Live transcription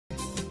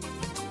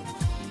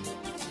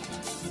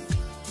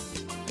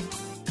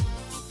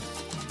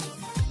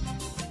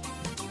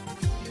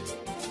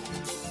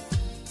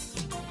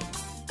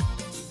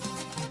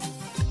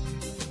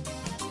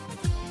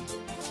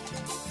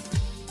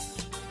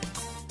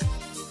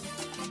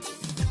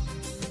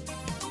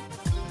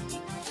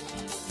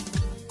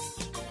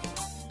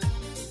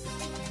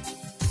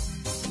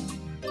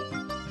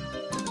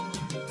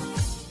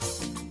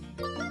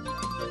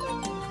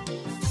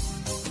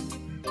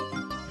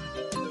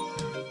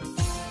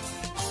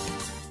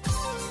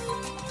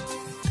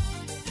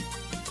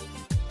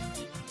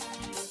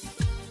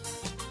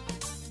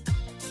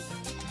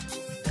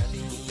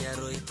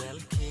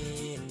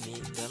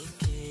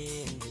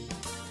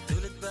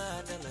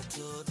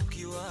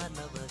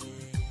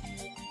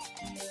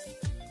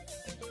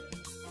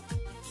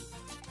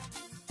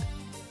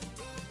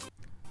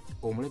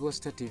Omulabe wa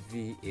Star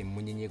TV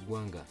emunyenye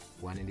Ggwanga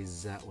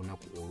waniriza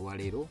onaku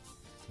olwaleero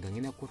nga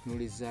ngina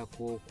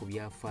kutunulizaako ku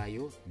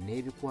byafaayo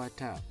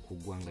n'ebikwata ku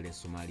ggwanga lya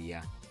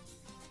Somalia.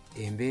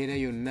 Embeera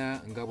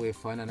yonna nga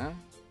bwefaanana,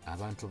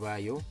 abantu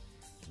baayo,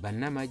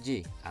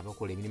 bannamagye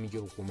abakola emirimu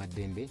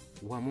gy'obukuumaddembe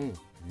wamu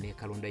ne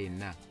kalonda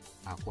yenna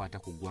akwata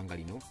ku ggwanga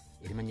lino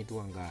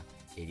erimanyiddwa nga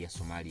erya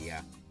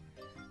Somalia.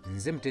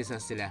 Nze Mutesa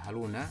Sela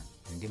Haruna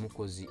ndi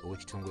mukozi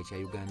ow'ekitongole kya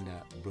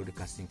Uganda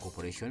Broadcasting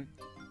Corporation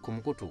ku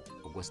mukutu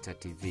ogwa Star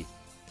TV.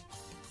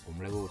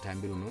 Omulabe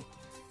w'obutambi luno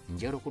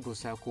njagala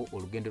okutuusaako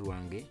olugendo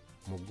lwange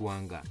mu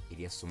ggwanga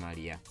erya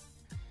Somalia.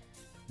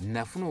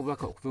 Nafuna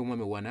obubaka okuva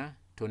omwami Wana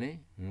Tone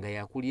nga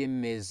yakulya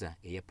emmeeza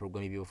eya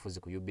programu y'ebyobufuzi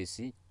ku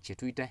UBC kye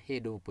tuyita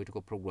Head of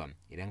Political Program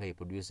era nga ye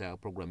producer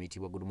program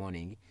eyitibwa Good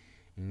Morning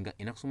nga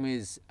enaku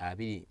mwezi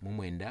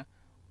 29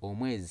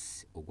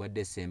 omwezi ogwa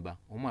December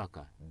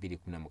omwaka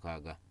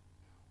 2016.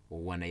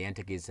 Wana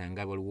yantegeeza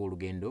nga waliwo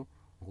olugendo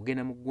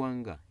okugenda mu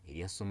ggwanga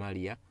erya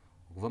Somalia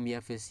okuva mu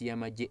yafeesi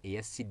y'amagye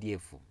eya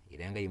CDF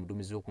era nga ye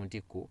muduumizi w'oku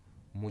ntikko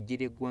mu ggye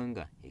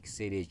ly'eggwanga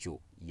ekiseera ekyo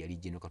yali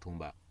Gen.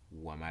 Katumba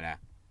Wamala.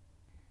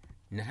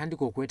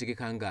 Natandika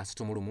okwetegeka nga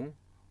 31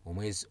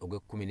 omwezi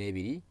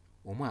ogw'Ekumi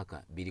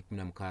omwaka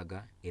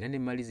 2016 era ne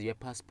mmaliza ebya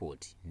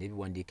passport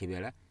n'ebiwandiiko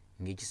ebirala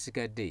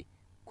ng'ekisigadde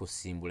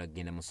kusimbula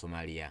genda mu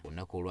Somalia.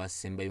 Olunaku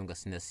olwasembayo nga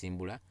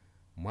sinnasimbula,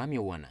 mwami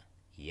Wana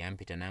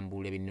yampita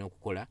n'ambuulira bye nnina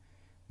okukola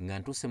nga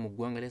ntuuse mu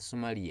ggwanga lya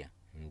Somalia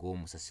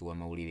ng'omusasi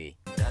w'amawulire.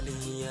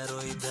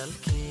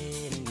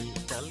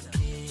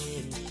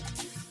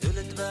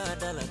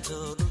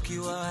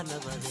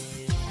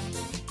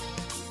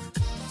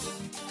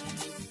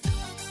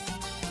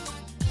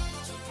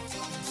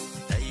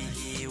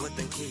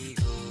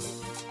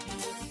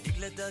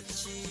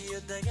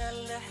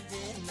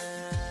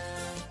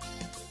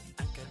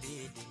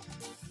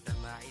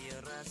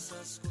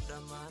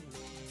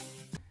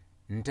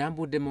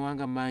 Ntambudde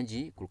mawanga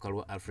mangi ku lukalu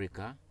lwa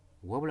Africa,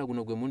 wabula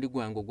guno gwe mundi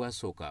gwange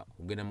ogwasooka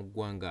okugenda mu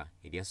ggwanga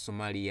erya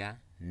Somalia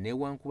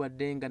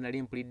newankubadde nga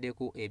nali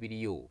mpuliddeko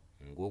ebiriyo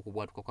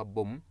ng'okubwatuka kwa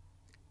bbomu,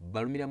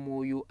 balumira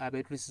mwoyo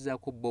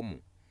abeetulisizaako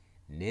bbomu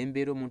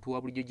n'embeera omuntu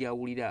wa bulijjo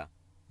gy'awulira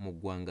mu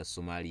ggwanga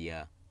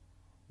Somalia.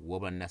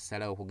 Wabula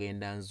nasalawo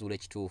okugenda nzuula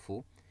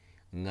ekituufu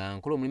nga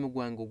nkola omulimu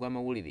gwange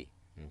ogw'amawulire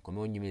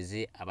nkomewo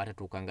nnyumize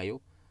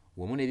abatatuukangayo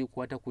wamu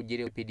n'ebikwata ku ggye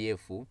lya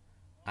UPDF,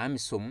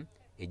 AMISOM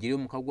eggye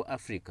ly'omukago gwa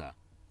Africa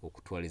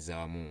okutwaliza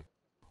wamu.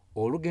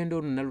 Olugendo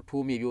oluno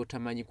nalutuumye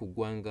ebyotamanyi ku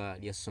ggwanga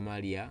lya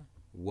Somalia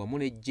wamu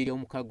n'eggye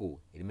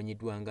ly'omukago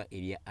erimanyiddwa nga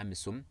erya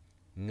AMISOM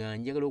nga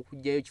njagala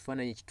okuggyayo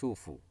ekifaananyi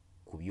ekituufu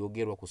ku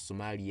byogerwa ku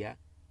Somalia,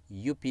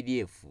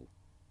 UPDF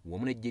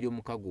wamu n'eggye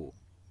ly'omukago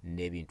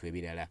n'ebintu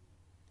ebirala.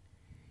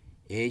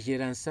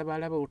 Ekirala nsaba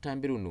alaba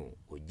olutambi luno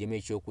oggyemu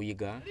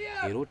ekyokuyiga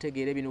era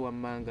otegeere bino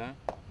wammanga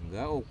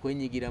nga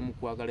okwenyigira mu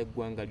kwagala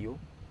eggwanga lyo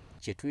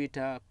kye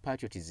tuyita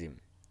patriotism,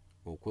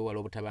 okwewala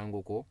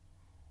obutabanguko,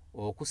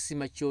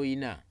 okusima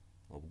ky'oyina,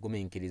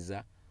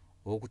 obugumiikiriza,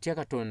 okutya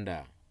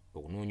Katonda,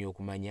 okunoonya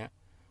okumanya,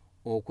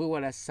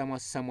 okwewala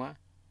samwasamwa,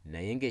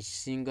 naye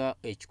ng'ekisinga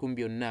ekikumi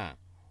byonna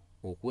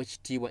okuwa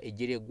ekitiibwa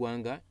eggye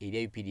ly'eggwanga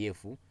erya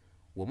UPDF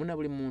wamu na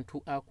buli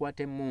muntu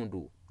akwata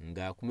emmundu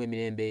ng'akuma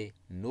emirembe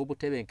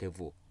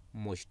n'obutebenkevu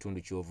mu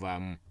kitundu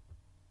ky'ovaamu.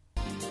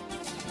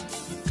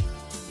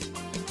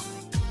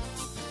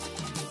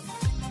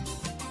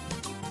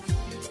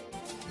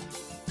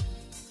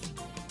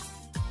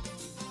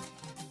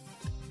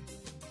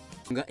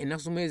 Nga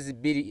ennaku z'omwezi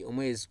 2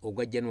 omwezi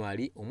ogwa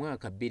January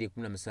omwaka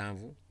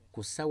 2017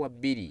 ku ssaawa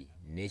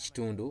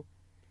 2:30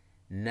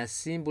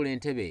 nasimbula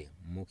entebe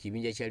mu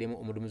kibinja kyalimu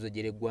omuduumizi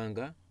w'eggye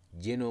ly'eggwanga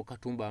Gen.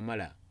 Katumba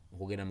Wamala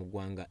okugenda mu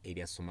ggwanga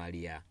erya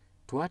Somalia.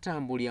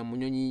 Twatambulira mu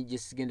nnyonyi gye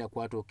sigenda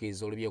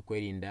kwatuukiriza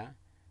olw'ebyokwerinda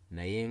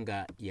naye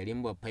nga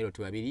yalimu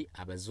bapayiroti 2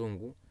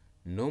 abazungu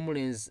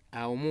n'omulenzi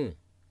omu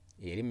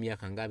eyali mu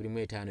myaka nga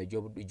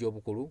 25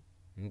 egy'obukulu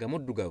nga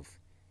muddugavu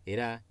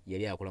era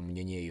yali akola mu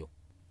nnyonyi eyo.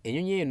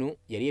 Ennyonyi eno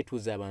yali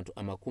etuuza abantu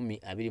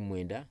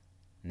 29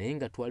 naye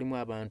nga twalimu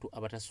abantu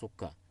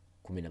abatasukka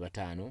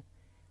 15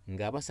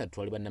 ng'abasatu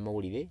twali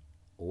bannamawulire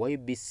owa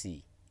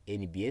UBC,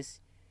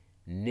 NBS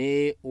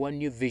ne owa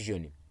New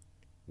Vision,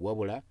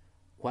 wabula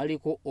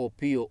kwaliko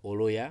Opio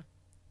Oloya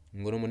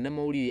ng'ono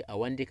munnamawulire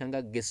awandiika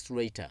nga guest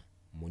writer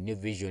mu New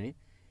Vision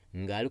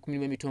ng'ali ku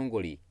mirimu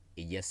emitongole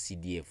egya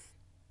CDF.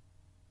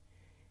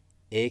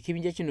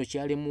 Ekibinja kino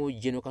kyalimu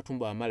Gen.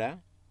 Katumba Wamala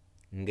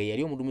nga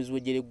yali omuduumizi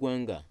w'eggye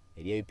ly'eggwanga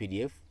erya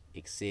UPDF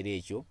ekiseera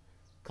ekyo,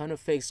 Colonel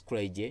Felix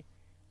Kulaije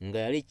nga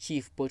yali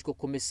Chief Political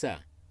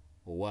Commissar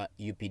owa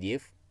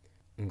UPDF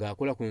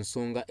ng'akola ku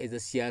nsonga eza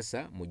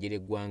siyaasa mu ggye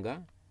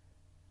ly'eggwanga,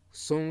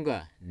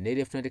 songa ne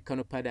Lieutenant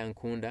Colonel Pada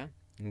Nkunda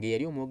nga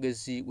yali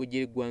omwogezi w'eggye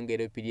ly'eggwanga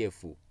erya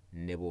UPDF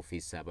ne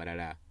b'ofiisa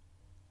abalala.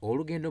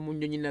 Olugendo mu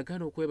nnyonyi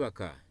nagaana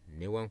okwebaka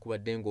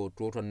newankubadde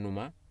ng'otulo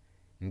twannuma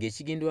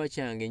ng'ekigendwa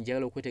kyange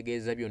njagala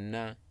okwetegereza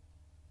byonna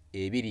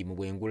ebiri mu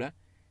bwengula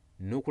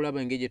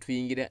n'okulaba engeri gye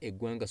tuyingira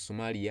eggwanga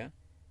Somalia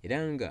era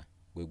nga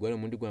gwe gwali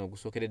omundi gwange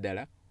gusokere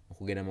ddala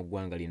okugenda mu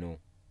ggwanga lino.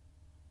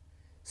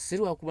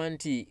 Sirwa kuba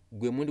nti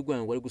gwe mundi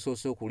gwange wali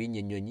gusoose okulinnya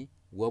ennyonyi,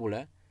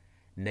 wabula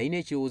nalina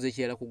ekirowoozo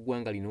ekirala ku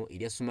ggwanga lino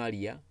erya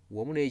Somalia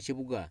wamu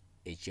n'ekibuga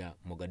ekya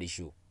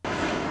Mogadishu.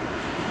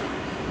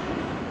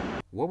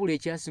 Wabula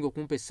ekyasinga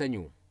okumpa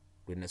essanyu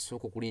lwe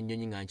nasooka okulinnya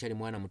ennyonyi nga nkyali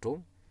mwana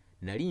muto,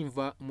 nali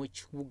nva mu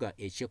kibuga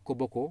eky'e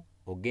Koboko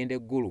ogenda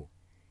eggulu,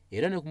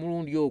 era ne ku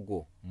mulundi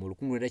ogwo mu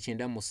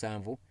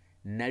 1997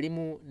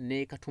 nalimu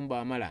ne Katumba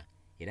Wamala,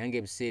 era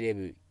ng'ebiseera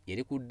ebyo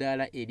yali ku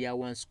ddaala erya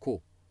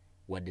wansiko.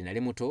 Wadde nali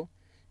muto,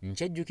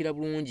 nkyajjukira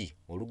bulungi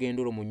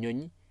olugendo olwo mu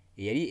nnyonyi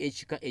eyali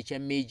ekika ekya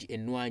Meiji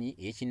ennwanyi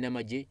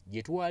ey'ekinnamagye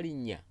gye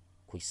twalinnya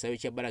ku kisaawe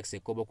kya Barracks e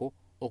Koboko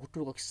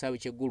okutuuka ku kisaawe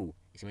ky'eggulu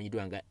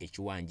ekimanyiddwa nga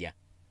ekiwanja.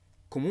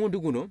 Ku mulundi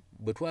guno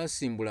bwe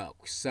twasimbula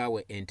ku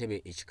kisaawe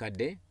Entebbe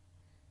ekikadde,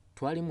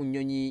 twali mu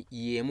nnyonyi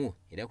y'emu,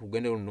 era ku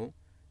lugendo luno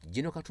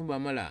Gino Katumba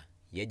Wamala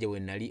yajja we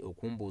nali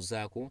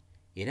okumbuuzaako,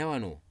 era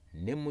wano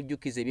ne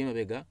mujjukiza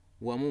eby'emabega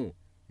wamu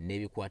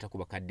n'ebikwata ku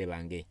bakadde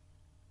bange.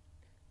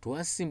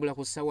 Twasimbula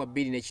ku ssaawa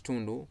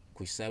 2:30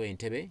 ku kisaawe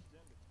Entebbe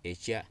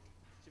ekya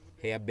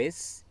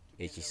Airbase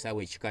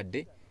ekisaawe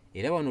ekikadde,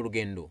 era wano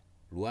olugendo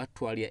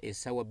lwatwalira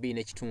essaawa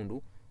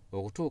 2:30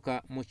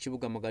 okutuuka mu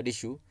kibuga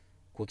Mogadishu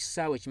ku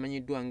kisaawe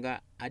kimanyiddwa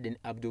nga Aden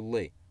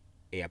Abdullah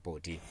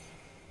Airport.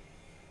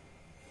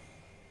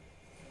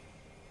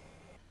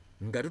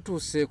 Nga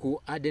tutuuse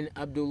ku Aden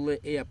Abdullah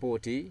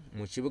Airport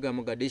mu kibuga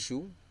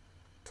Mogadishu,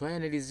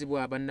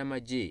 twayanirizibwa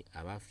bannamagye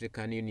aba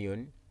African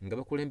Union nga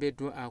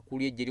bakulembeddwa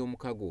akuli eggye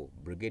ly'omukago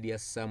Brigadier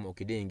Sam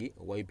Okidingi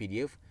owa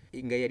UPDF,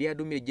 nga yali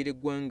adumira eggye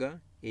ly'eggwanga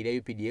erya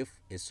UPDF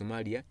e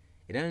Somalia,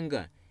 era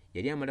nga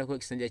yali amalako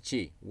ekisanja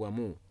kye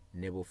wamu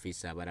ne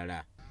b'ofiisa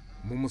abalala.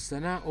 Mu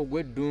musana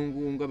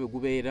ogw'eddungu nga bwe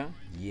gubeera,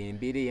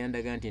 y'embeera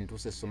eyandaga nti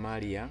ntuuse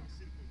Somalia.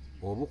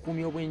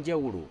 Obukuumi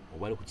obw'enjawulo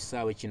obwali ku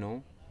kisaawe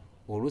kino,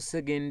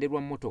 olusegende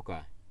lwa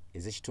mmotoka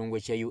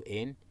ez'ekitongole kya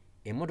UN,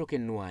 emmotoka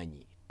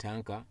ennwanyi,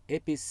 tanka,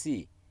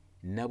 APC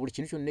na buli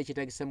kintu kyonna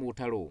ekyetaagisa mu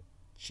butalo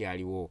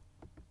kyaliwo.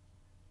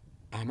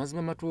 Amazima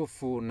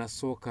amatuufu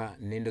nasooka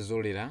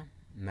n'endozoolera,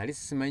 nali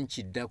simanyi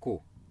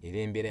kiddako, era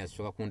embeera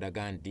yasooka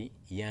kundaga nti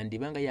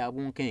yandibanga ya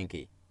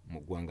bunkenke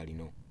mu ggwanga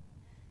lino.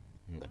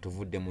 Nga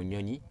tuvudde mu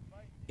nnyonyi,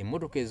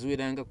 emmotoka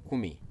eziweranga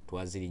 10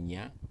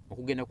 twazirinnya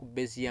okugenda ku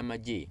bbeesi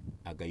y'amagye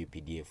aga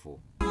UPDF.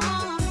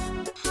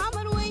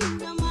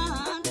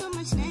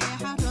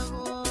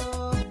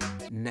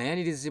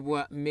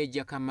 Nayanirizibwa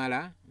Meja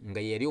Kamala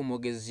nga yali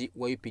omwogezi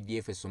wa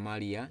UPDF e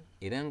Somalia,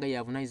 era nga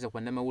yavunaanyizibwa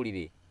kwa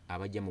nnamawulire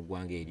abajja mu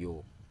ggwanga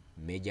eryo.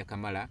 Meja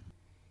Kamala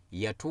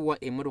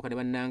yatuwa emmotoka ne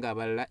bannanga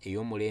abalala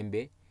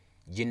ey'omulembe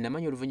gye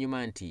namanya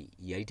oluvannyuma nti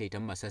yali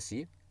tayitamu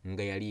masasi,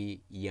 nga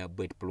yali ya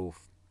bulletproof.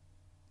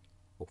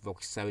 Okuva ku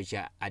kisaawe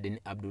kya Aden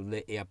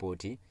Abdullah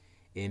Airport,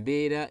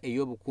 embeera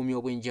ey'obukuumi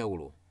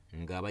obw'enjawulo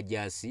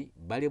ng'abajaasi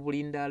bali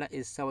bulindaala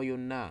essaawa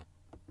yonna,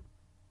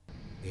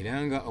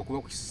 era nga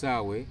okuva ku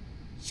kisaawe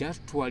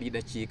kyatutwalira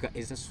dakiika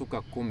ezitasuuka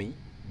 10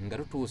 nga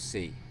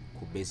tutuuse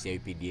ku bbeesi ya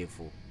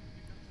UPDF.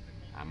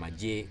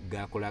 Amagye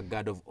gaakola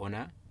Guard of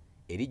Honor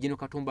eri Gino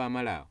Katumba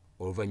Wamala,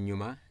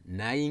 oluvannyuma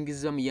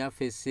n'ayingizibwa mu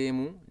yafeesi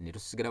emu ne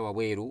tusigala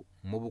wabweru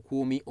mu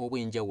bukuumi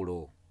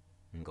obw'enjawulo.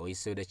 Nga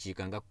wayiseewo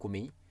dakiika nga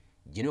 10,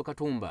 Gino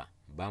Katumba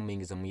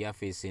baamuyingiza mu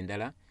yafeesi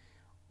endala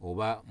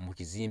oba mu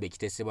kizimbe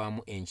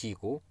ekiteesebwamu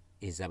enkiiko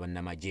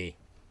ez'abannamagye.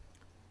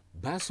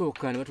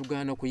 Baasooka ne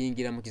batugaana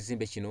okuyingira mu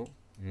kizimbe kino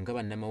nga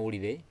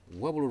bannamawulire,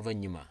 wabula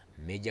oluvannyuma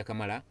Meja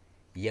Kamala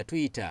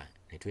yatuyita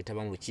ne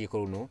twetaba mu lukiiko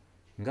luno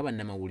nga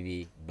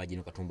bannamawulire ba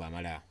Gino Katumba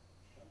Wamala.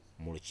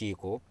 Mu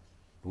lukiiko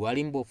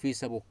lwalimu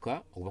b'ofiisa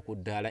bokka okuva ku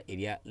ddaala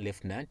erya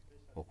Lieutenant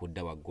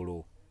okudda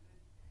waggulu.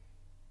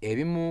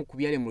 Ebimu ku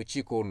byali mu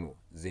lukiiko luno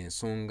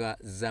z'ensonga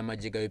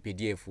z'amagye ga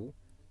UPDF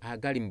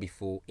agali mu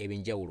bifo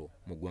ebyenjawulo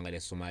mu ggwanga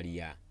lya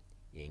Somalia,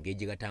 engeri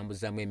gye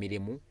gatambuzaamu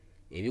emirimu,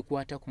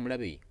 ebikwata ku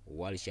mulabe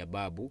wa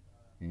Al-Shabaab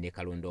ne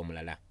kalonda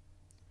omulala.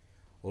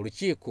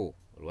 Olukiiko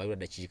lwali lwa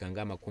dakiika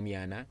nga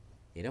 40,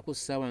 era ku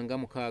ssaawa nga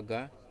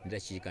 6 ne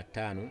dakiika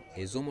 5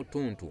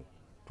 ez'omutuntu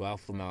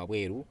twafuluma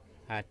wabweru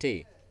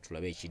ate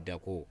tulabe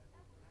ekiddako.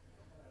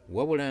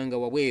 Wabula nga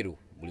wabweru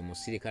buli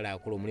musirikale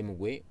akola omulimu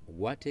gwe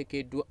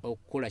gwateekeddwa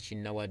okukola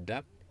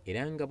kinnawadda,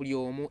 era nga buli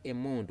omu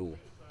emmundu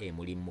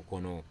emuli mu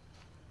mukono.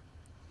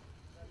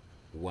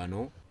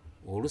 Wano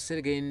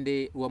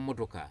oluserengende lwa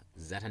mmotoka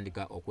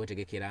zatandika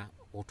okwetegekera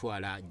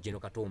otwala Gino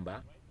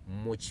Katumba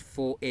mu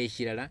kifo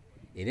ekirala,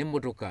 era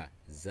emmotoka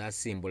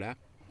zasimbula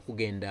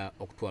okugenda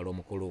okutwala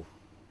omukulu.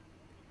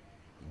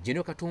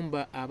 Gino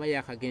Katumba aba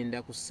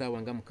yakagenda ku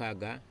ssaawa nga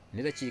 6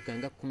 ne dakiika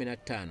nga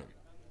 15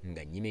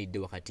 nga nnyimiridde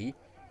wakati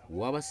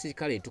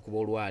w'abasirikale tukuba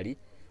olwali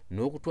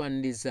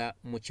n'okutwaniriza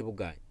mu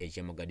kibuga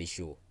ekya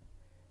Mogadishu.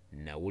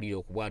 Nawulira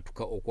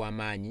okubwatuka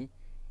okw'amaanyi,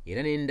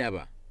 era ne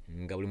ndaba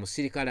nga buli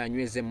musirikale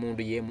anyweza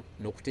emmundu ye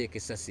n'okuteeka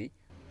essasi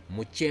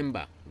mu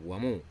kyemba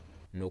wamu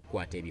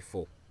n'okukwata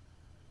ebifo.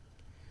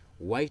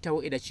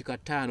 Wayitawo eddakiika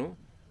 5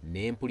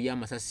 n'empulya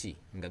amasasi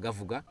nga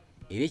gavuga,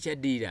 era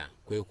ekyaddirira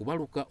kwe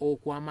kubaluka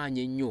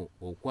okw'amaanyi ennyo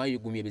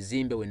okwayugumya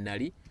ebizimbe we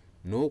nnali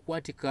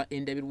n'okwatika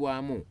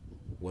endabirwamu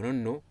wano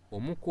nno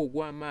omukka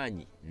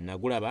ogw'amaanyi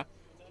nagulaba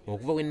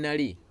okuva we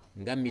nnali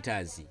nga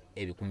mitaazi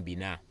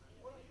 400.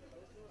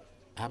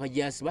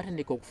 Abajaasi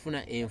batandika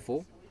okufuna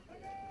enfo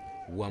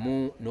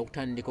wamu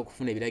n'okutandika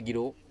okufuna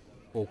ebiragiro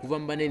okuva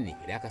mu banene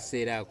era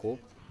akaseera ako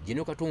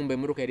Gino Katumba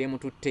emmotoka yali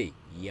emututte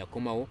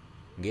yakomawo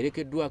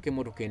ng'erekeddwako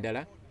emmotoka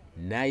endala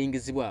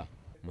n'ayingizibwa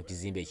mu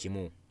kizimbe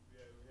ekimu.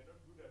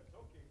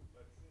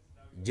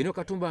 Gino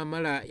Katumba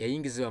amala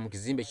yayingizibwa mu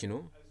kizimbe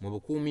kino mu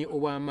bukuumi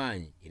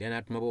obw'amaanyi era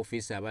n'atuma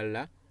b'ofiisa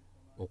abalala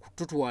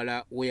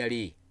okututwala we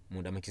yali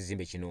munda mu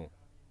kizimbe kino.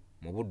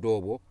 Mu budde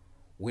obwo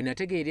we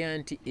nategeera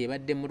nti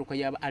ebadde emmotoka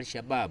y'aba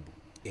Al-Shabaab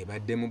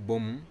ebadde mu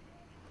bbomu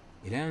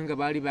era nga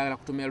baali baagala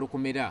kutomera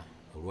lukomera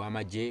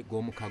olw'amagye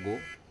g'omukago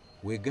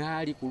we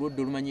gaali ku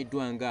ludda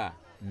olumanyiddwa nga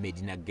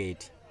Medina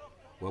Gate.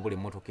 Wabula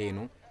emmotoka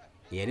eno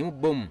eyali mu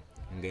bbomu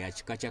nga ya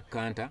kika kya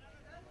Kanta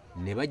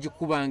ne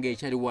bagikuba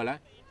ng'ekyali wala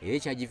era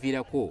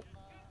ekyagiviirako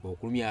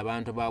okulumya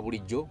abantu ba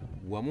bulijjo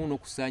wamu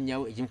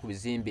n'okusaanyawo ekimu ku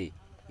bizimbe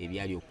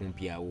ebyali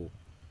okumpi awo.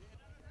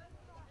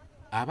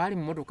 Abaali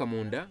mu mmotoka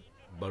munda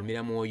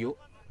balumira mwoyo,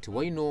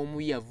 tewali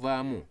n'omu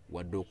yavaamu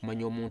wadde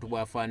okumanya omuntu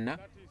bw'afaanana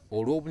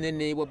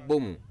olw'obunene bwa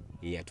bbomu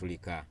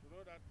eyatulika.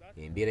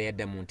 Embeera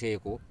yadda mu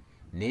nteeko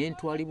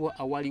n'entwalibwa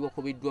awali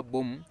wakubiddwa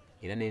bbomu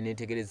era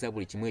n'entegereza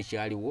buli kimu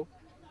ekyaliwo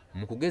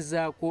mu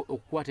kugezaako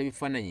okukwata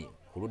ebifaananyi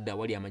ku ludda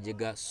awali amagye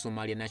ga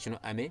Somalia National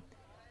Army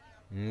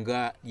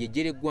nga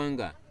ly'eggye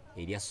ly'eggwanga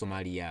erya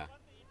Somalia.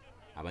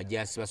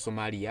 Abajaasi ba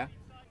Somalia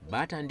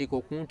baatandika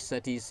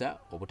okuntiisatiisa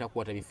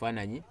obutakwata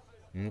bifaananyi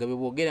nga bwe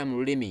boogera mu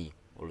lulimi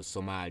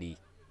Olusomaali.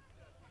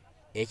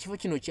 Ekifo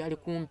kino kyali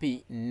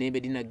kumpi ne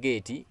Medina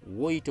Gate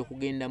woyita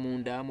okugenda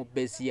munda mu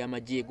bbeesi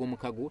y'amagye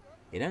g'omukago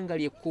era nga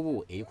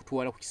ly'ekkubo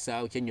erikutwala ku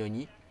kisaawe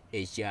ky'ennyonyi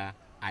ekya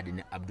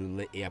Aden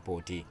Abdullah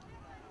Airport.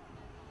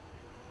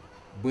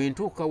 Bwe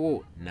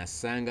ntuukawo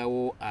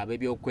nasangawo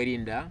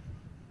ab'ebyokwerinda,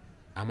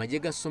 amagye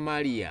ga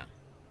Somalia,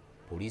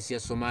 poliisi ya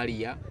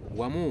Somalia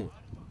wamu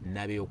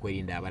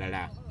n'ab'ebyokwerinda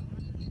abalala.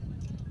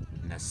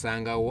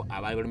 Nasangawo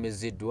abaali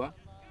balumiziddwa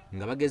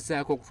nga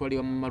bagezaako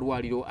okutwalibwa mu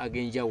malwaliro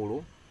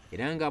ag'enjawulo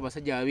era nga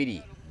abasajja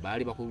babiri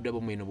baali bakubiddwa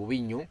bbomu eno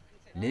bubi nnyo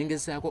ne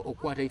ngezaako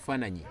okukwata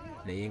ebifaananyi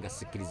naye nga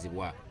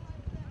sikkirizibwa.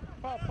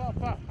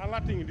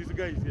 Alerting these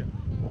guys here.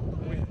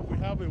 We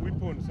have a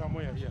weapon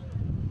somewhere here.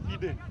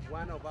 Hidden.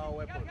 One of our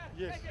weapons.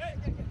 Yes.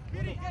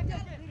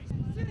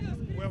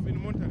 We have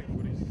been monitoring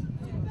for this.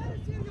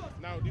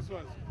 Now this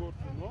one's got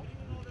to know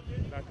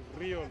that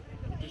real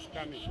is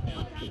coming.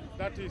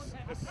 That is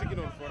a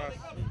signal for us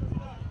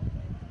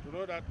to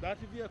know that that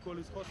vehicle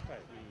is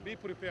hostile. Be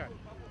prepared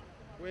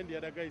when the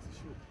other guys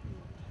shoot.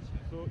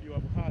 So you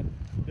have heard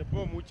the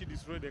bomb which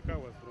destroyed the car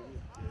was from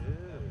it.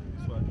 Yeah,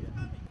 this one here.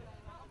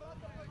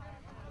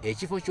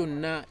 Ekifo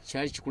kyonna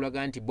kyali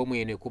kikulaga nti bbomu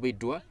eno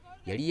ekubiddwa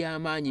yali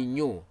y'amaanyi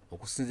nnyo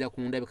okusinziira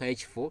ku ndabika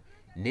y'ekifo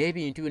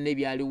n'ebintu byonna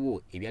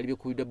ebyaliwo ebyali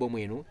bikubiddwa bbomu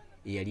eno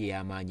eyali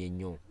ey'amaanyi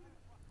ennyo.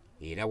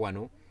 Era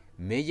wano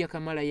Meeja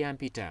Kamala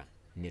yampita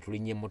ne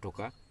tulinnya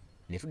emmotoka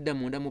ne tudda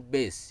munda mu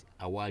bbeesi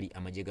awaali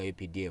amagye ga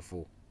UPDF.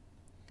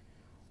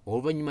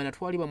 Oluvannyuma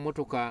natwalibwa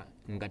mmotoka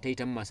nga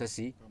teyitamu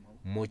masasi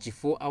mu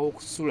kifo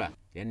aw'okusula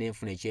era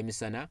n'enfuna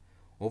ekyemisana.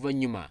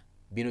 Oluvannyuma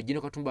bino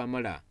Gino Katumba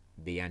amala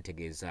be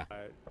yantegeeza.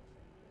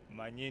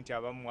 Manyi nti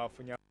abamu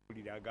mwafunya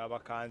amawulire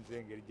ag'abakanze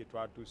engeri gye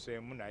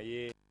twatuuseemu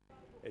naye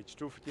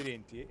ekituufu kiri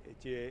nti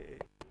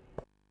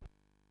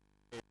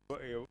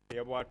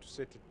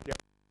eyabwatuse tetya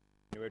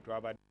niwe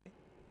twabadde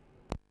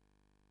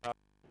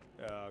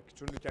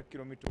kitundu kya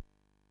kilomita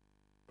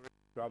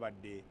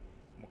twabadde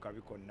mu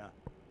kabi konna.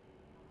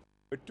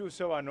 Bwe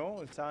tutuuse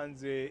wano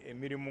nsanze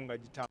emirimu nga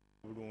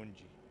gitambula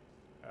bulungi.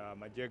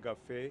 Amagye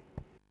gaffe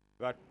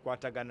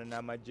bakwatagana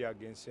n'amagye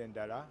ag'ensi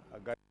endala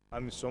aga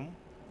AMISOM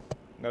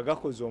nga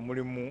gakoze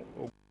omulimu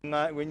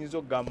gwenyinza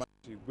okugamba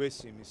nti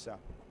gwesiimisa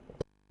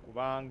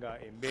kubanga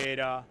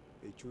embeera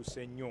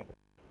ekyuse nnyo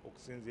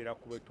okusinziira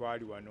ku bwe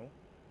twali wano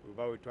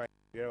oba bwe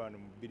twali wano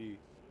mu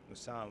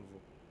 2007.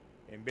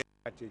 Embeera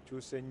kati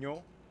ekyuse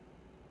nnyo,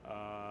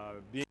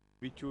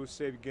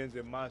 bikyuse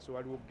ebigenze mu maaso,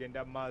 waliwo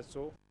okugenda mu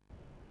maaso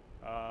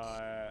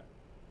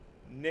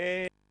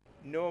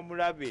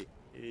n'omulabe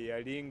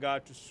yalinga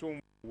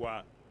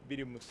atusumbuwa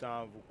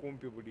 27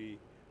 kumpi buli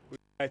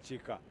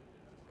dakiika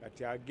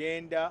kati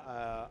agenda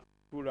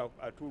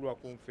atuulwa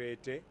ku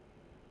nfeete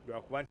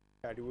lwakuba nti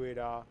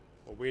aliweera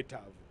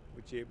obwetaavu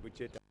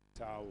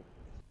bukyetaawo.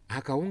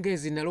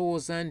 Akawungeezi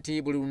nalowooza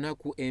nti buli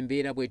lunaku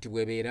embeera bw'eti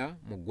bw'ebeera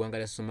mu ggwanga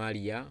lya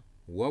Somalia,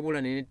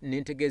 wabula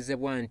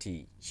n'entegeezebwa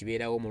nti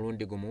kibeerawo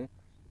mulundi gumu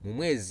mu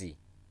mwezi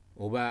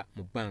oba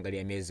mu bbanga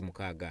lya myezi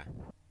 6.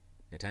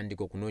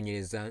 Natandika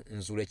okunoonyereza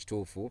nzuula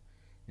ekituufu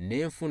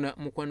n'enfuna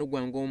mukwano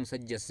gwange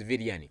omusajja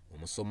civilian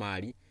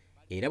Omusomaali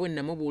era bwe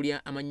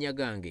namubuulya amannya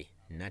gange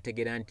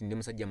n'ategeera nti ndi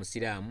musajja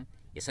musiraamu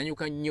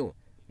yasanyuka nnyo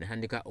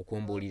n'atandika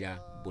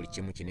okumbuulira buli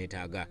kimu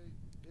kineetaaga.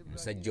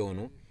 Omusajja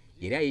ono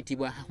yali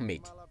ayitibwa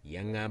Ahmed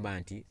yaŋŋamba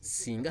nti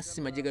singa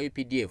si magye ga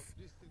UPDF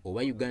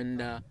oba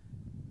Uganda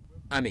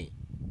Army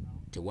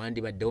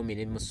tewandibaddewo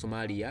mirembe mu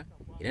Somalia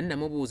era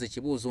namubuuza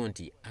ekibuuzo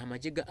nti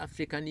amagye ga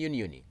African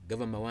Union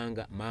gava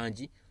mawanga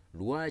mangi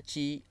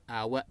lwaki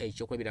awa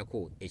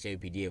ekyokulabirako ekya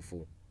UPDF.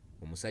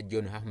 Omusajja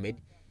ono Ahmed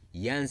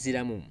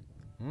yanziramu,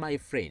 my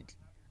friend,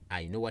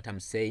 I know what I'm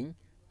saying.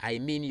 I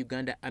mean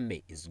Uganda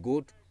Army is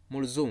good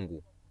mu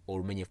luzungu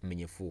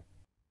olumenyefu.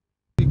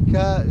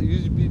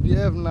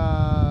 UPDF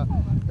na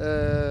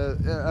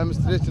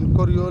administration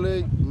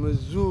Koriole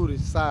mzuri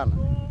sana.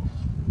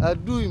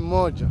 Adui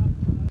moja.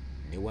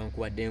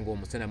 Newankubadde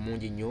ng'omusana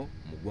mungi nnyo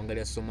mu ggwanga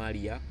lya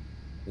Somalia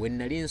we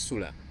nnali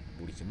nsula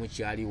buli kimu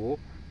kyaliwo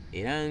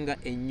era nga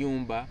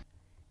ennyumba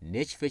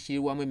n'ekifo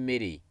ekiriwamu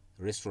emmere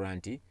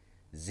restaurant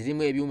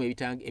zirimu ebyuma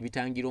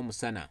ebitangira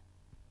omusana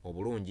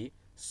obulungi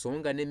so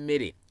nga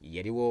n'emmere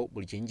yaliwo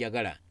buli kye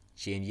njagala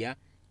kyendya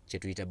kye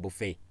tuyita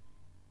buffet.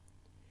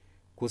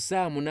 Ku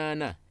ssaawa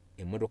 8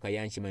 emmotoka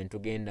yankima ne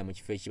tugenda mu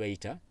kifo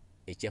ekibayita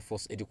ekya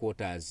Force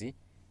Headquarters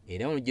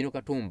era ono Gen.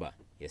 Katumba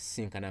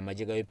yasisinkana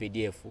amagye ga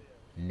UPDF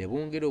ne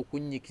bongera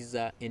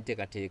okunnyikiza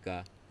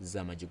enteekateeka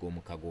z'amagye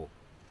g'omukago.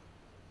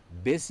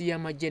 Beesi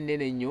y'amagye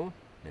ennene nnyo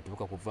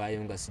natuuka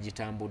kuvaayo nga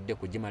sigitambudde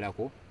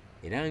kugimalako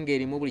era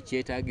ng'erimu buli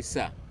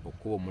kyetaagisa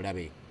okuba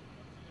omulabe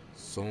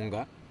so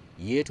nga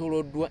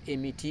yeetooloddwa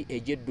emiti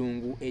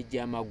egy'eddungu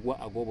egy'amagwa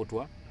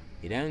ag'obutwa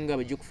era nga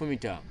bwe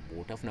gikufumita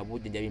bw'otafuna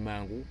bujjanjabi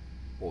mangu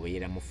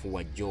obeera mufu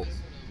wajjo.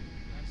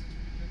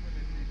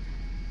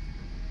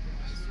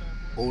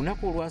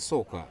 Olunaku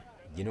olwasooka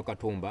Gen.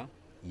 Katumba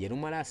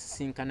yalumala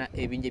asisinkana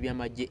ebinja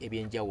by'amagye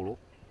eby'enjawulo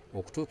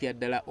okutuukira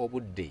ddala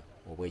obudde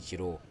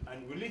obw'ekiro.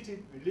 And will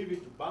leave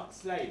it to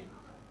backslide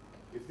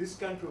if this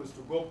country was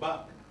to go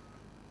back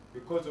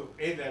because of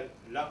either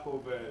lack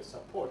of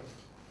support,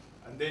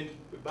 and then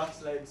it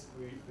backslides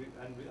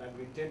and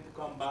we intend to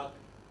come back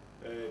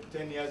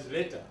 10 years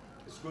later,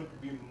 it's going to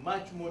be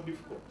much more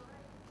difficult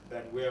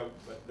than where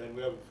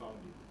we found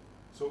it.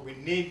 So we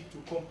need to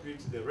complete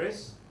the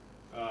race.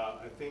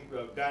 I think we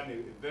have run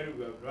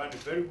a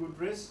very good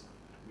race.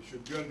 We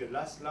should be on the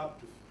last lap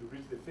to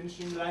reach the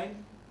finishing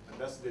line, and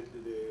that's as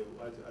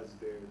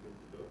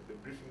the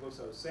briefing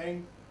officer was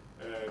saying,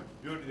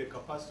 build the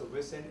capacity of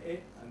SNA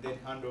and then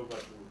hand over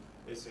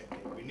to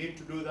SNA. We need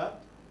to do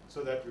that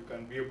so that we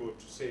can be able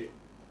to say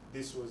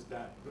this was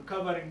done.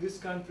 Recovering this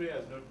country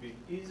has not been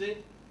easy.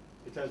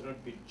 It has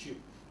not been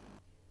cheap.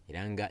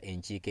 Era nga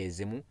enkiiko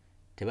ezimu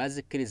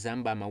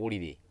tebazikkirizamu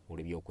b'amawulire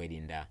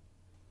olw'ebyokwerinda.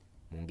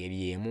 Mu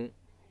ngeri y'emu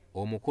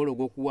omukolo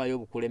gw'okuwaayo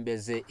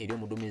obukulembeze eri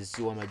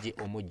omuduumizi w'amagye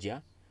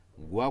omuggya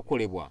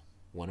gwakolebwa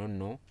wano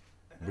nno.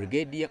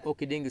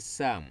 Brigadier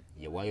Sam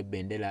yawaayo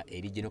bendera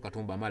eri Gen.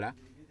 Katumba Mala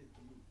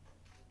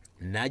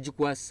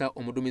n'agikwasa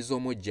omuduumizi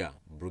omuggya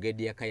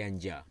Brigadier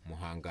Kayanja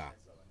Muhanga.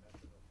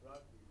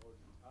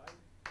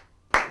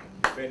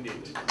 Defend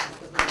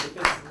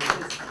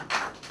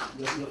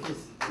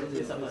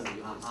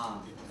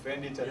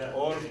it at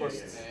all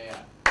costs.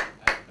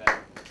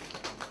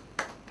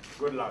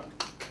 Good luck.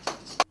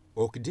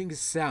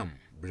 Sam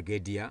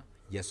Brigadier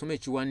yasoma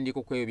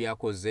ekiwandiiko ku ebyo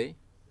byakoze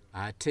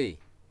ate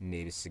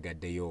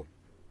n'ebisigaddeyo.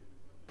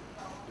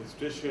 The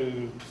situation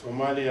in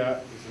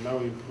Somalia is now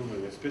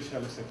improving,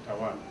 especially Sector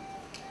 1.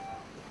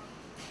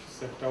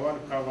 Sector 1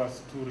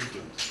 covers 2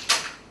 regions.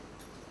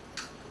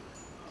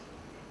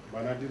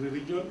 Banadiri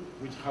region,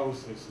 which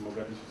houses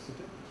Mogadishu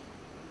city,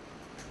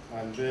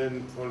 and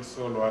then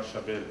also Lower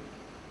Shabelle,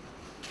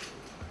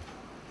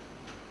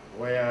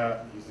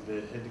 where is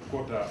the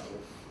headquarters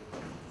of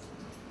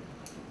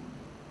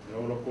the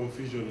whole of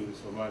confusion in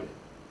Somalia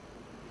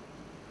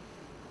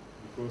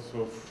because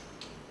of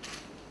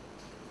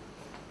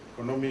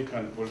economic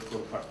and political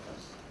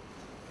factors.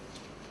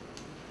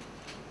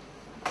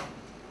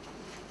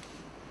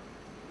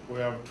 We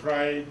have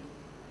tried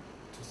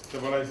to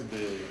stabilize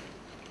the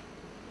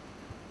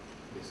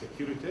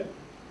security.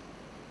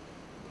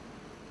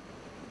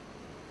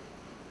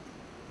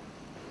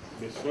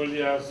 The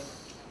soldiers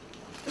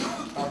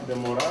have the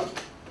morale.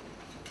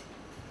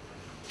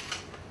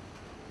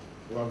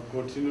 We have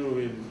continued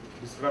with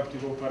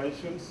disruptive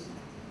operations,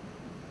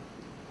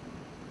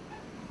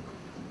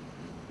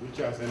 which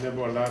has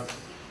enabled us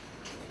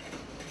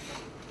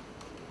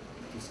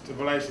to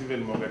stabilize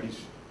even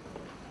Mogadishu.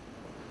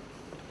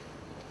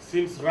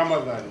 Since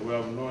Ramadan, we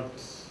have not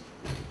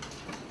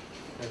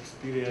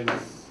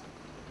experienced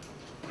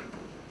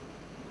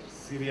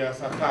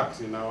serious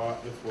attacks in our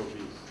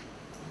FOBs.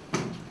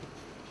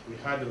 We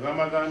had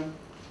Ramadan,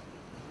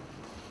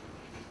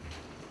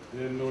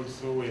 then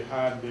also we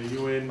had the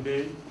UN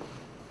Day,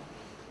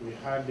 we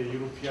had the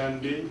European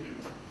Day,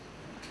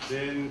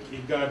 then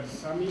IGAD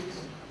Summit,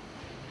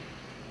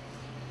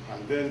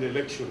 and then the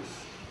elections.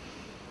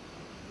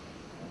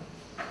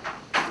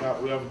 So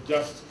we have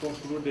just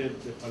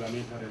concluded the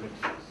parliamentary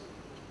elections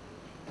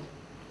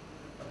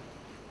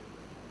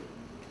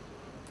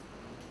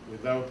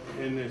without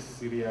any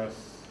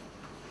serious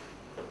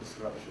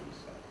disruptions.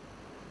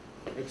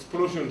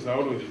 Explosions are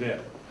always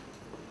there.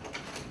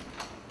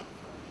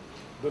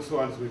 Those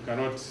ones we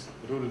cannot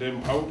rule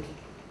them out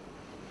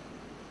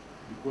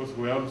because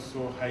we are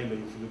also highly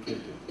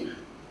infiltrated.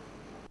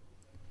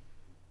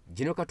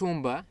 Gen.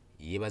 Katumba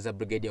yebaza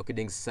Brigadier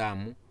Okedeng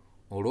Sam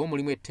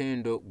olw'omulimu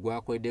ettendo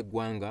gwakoledde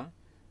eggwanga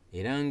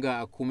era nga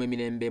akuuma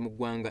emirembe mu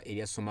ggwanga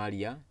erya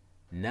Somalia,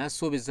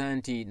 n'asuubiza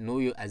nti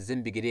n'oyo azze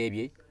mu bigere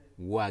bye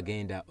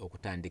wagenda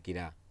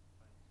okutandikira.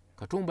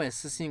 Katumba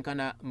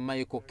yasisinkana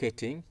Michael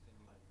Keating,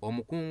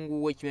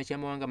 omukungu w'ekibiina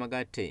ky'amawanga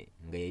amagatte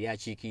nga yali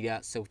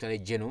akiikirira Secretary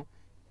General,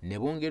 ne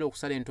bongera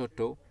okusala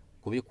entotto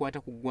ku bikwata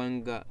ku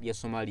ggwanga lya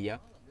Somalia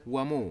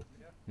wamu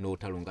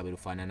n'olutalo nga bwe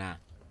lufaanana.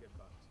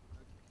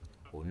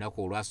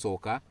 Olunaku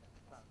olwasooka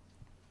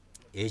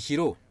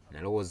ekiro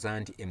nalowooza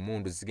nti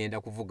emmundu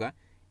zigenda kuvuga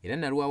era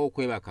nalwawo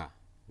okwebaka,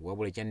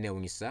 wabula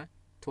ekyanneewuunyisa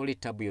toli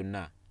ttabu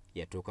yonna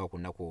yatuukawo ku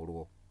lunaku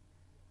olwo.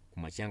 Ku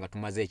makya nga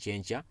tumaze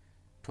ekyenkya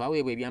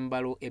twaweebwa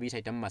ebyambalo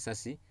ebiyitayitamu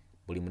masasi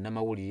buli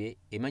munnamawulire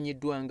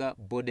emanyiddwa nga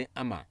Bode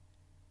Ama,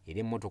 era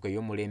emmotoka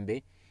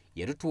ey'omulembe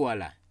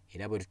yatutwala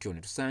era bwe tutyo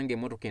ne tusanga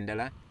emmotoka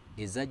endala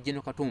eza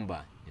General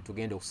Katumba ne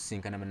tugenda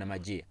okusisinkana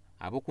bannamagye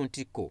ab'oku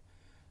ntikko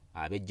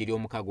ab'eggye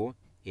ly'omukago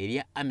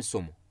erya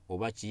AMISOM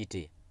oba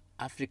kiyite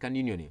African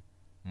Union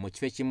mu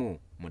kifo ekimu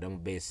munda mu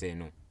beesi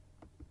eno.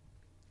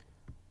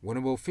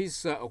 Wano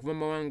b'ofiisa okuva mu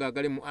mawanga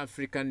agali mu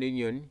African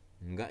Union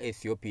nga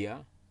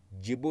Ethiopia,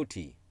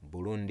 Djibouti,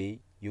 Burundi,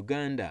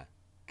 Uganda,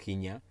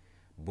 Kenya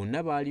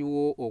bonna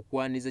baaliwo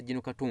okwaniza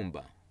General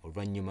Katumba,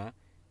 oluvannyuma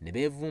ne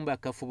beevumba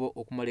akafubo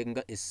okumala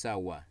nga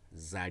essaawa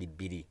zaali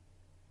 2.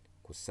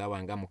 Ku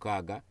ssaawa nga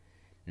 6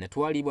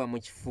 natwalibwa mu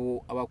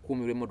kifo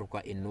abakuumirwa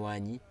emmotoka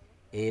ennwanyi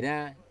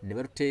era ne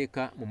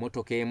batuteeka mu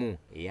mmotoka emu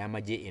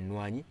ey'amagye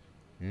ennwanyi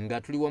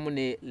nga tuli wamu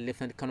ne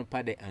Lieutenant Colonel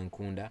Pade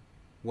Ankunda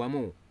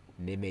wamu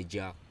ne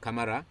Major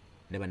Kamara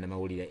ne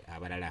bannamawulire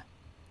abalala.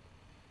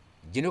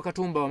 General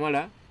Katumba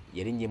wamala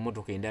yalinnya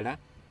emmotoka endala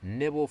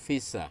ne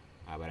b'ofiisa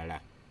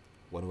abalala.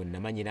 Wano we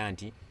namanyira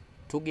nti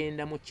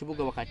tugenda mu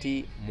kibuga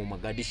wakati mu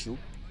Mogadishu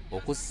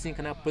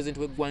okusisinkana Pulezidenti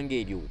w'eggwanga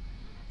eryo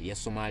erya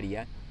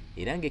Somalia,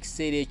 era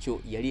ng'ekiseera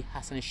ekyo yali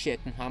Hassan Sheikh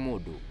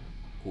Mohamud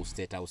ku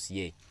State House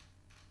ye.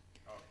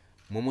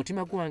 Mu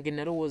mutima gwange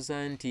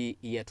nalowooza nti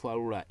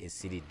yatwalula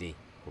esiridde,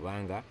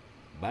 kubanga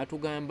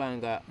baatugamba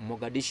nga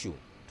Mogadishu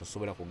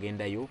tosobola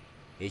kugendayo.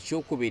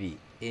 Ekyokubiri,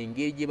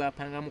 engeri gye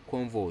baapangamu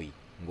convoy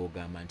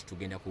ng'ogamba nti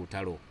tugenda ku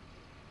lutalo.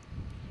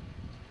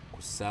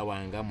 Ku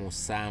ssaawa nga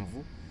 7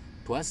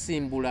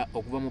 twasimbula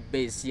okuva mu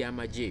beesi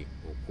y'amagye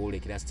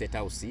okwolekera State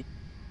House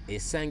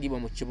esangibwa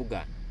mu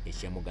kibuga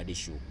ekya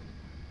Mogadishu.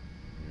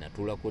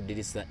 Natuula ku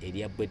ddirisa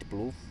erya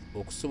bulletproof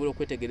okusobola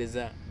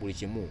okwetegereza buli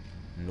kimu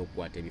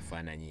n'okukwata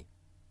ebifaananyi.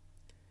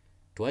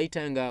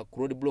 Twayitanga ku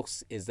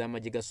roadblocks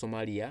ez'amagye ga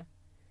Somalia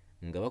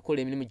nga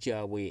bakola emirimu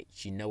gyabwe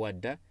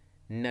kinnawadda,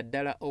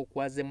 naddala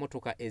okwaza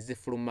emmotoka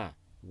ezifuluma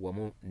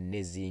wamu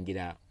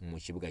n'eziyingira mu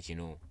kibuga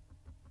kino.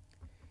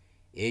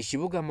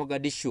 Ekibuga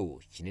Mogadishu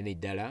kinene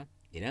ddala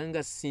era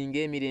nga singa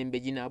emirembe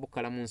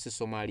ginaabukala mu nsi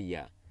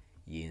Somalia,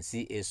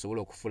 y'ensi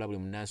esobola okufuula buli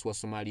munnansi wa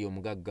Somalia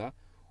omugagga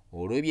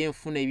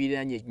olw'ebyenfuna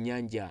ebiriraanye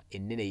ennyanja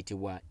ennene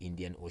eyitibwa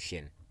Indian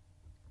Ocean.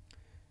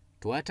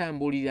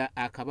 Twatambulira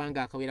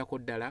akabanga akawerako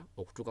ddala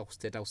okutuuka ku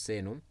State House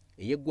eno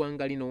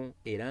ey'eggwanga lino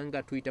era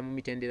nga tuyita mu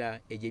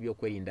mitendera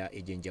egy'ebyokwerinda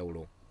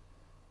egy'enjawulo.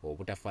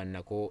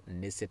 Obutafaananako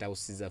ne State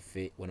House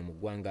zaffe wano mu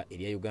ggwanga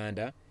erya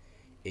Uganda,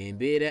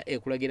 embeera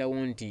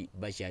ekulagirawo nti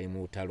bakyali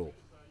mu lutalo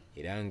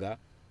era nga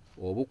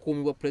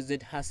obukuumi bwa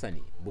President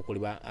Hassan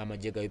bukolebwa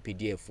amagye ga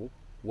UPDF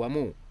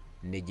wamu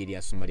n'eggye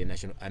lya Somalia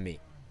National Army.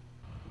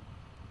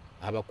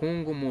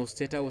 Abakungu mu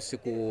State House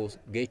ku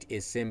gate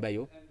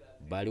esembayo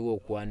baaliwo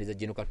okwaniza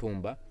General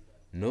Katumba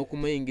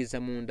n'okumuyingiza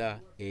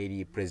munda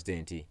eri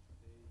Pulezidenti.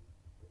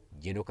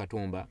 General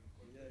Katumba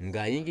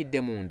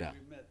ng'ayingidde munda,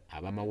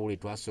 abamawulire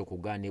twasooka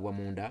okugaanibwa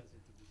munda,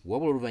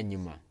 wabula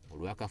oluvannyuma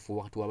olw'akafubo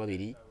wakati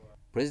w'ababiri,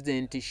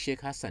 Pulezidenti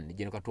Sheikh Hassan ne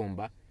General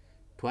Katumba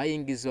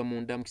twayingizibwa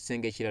munda mu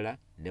kisenge ekirala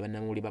ne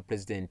bannamawulire ba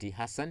Pulezidenti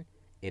Hassan,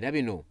 era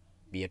bino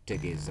bye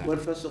yatutegeeza. Well,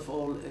 first of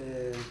all,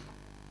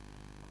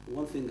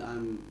 one thing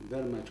I'm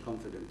very much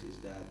confident is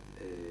that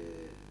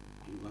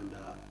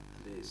Uganda,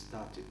 they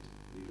started,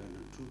 the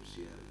Ugandan troops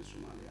here in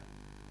Somalia,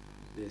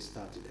 they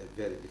started a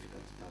very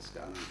difficult task,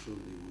 and I'm sure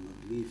they will not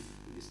leave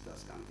this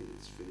task until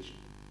it's finished.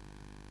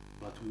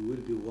 But we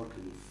will be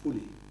working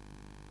fully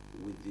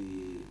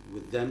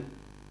with them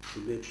to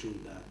make sure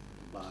that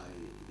by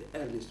the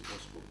earliest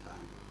possible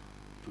time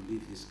to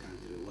leave this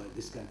country, while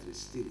this country is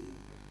still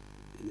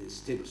in a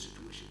stable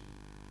situation.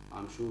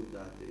 I'm sure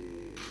that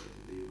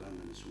the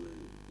Ugandans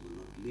will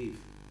not leave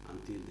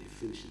until they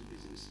finish the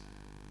business.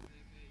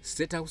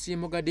 State House ye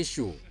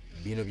Mogadishu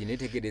bino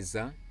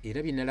byenetegereza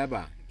era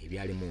binalaba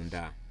ebyali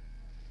munda.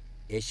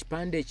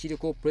 Ekipande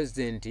ekiriko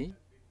Pulezidenti,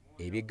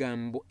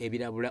 ebigambo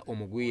ebirabula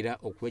omugwira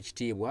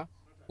okw'ekitiibwa,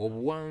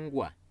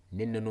 obuwangwa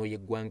n'ennono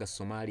y'eggwanga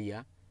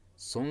Somalia,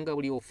 songa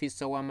buli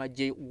ofiisa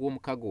w'amagye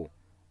g'omukago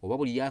oba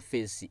buli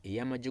yafeesi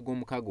ey'amagye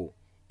g'omukago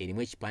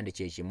erimu ekipande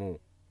kyekimu.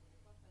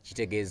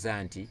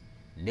 Kitegeeza nti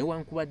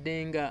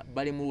newankubadde nga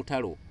bali mu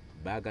lutalo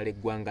baagala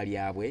eggwanga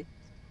lyabwe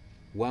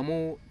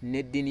wamu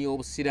n'eddiini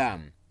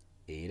y'Obusiraamu,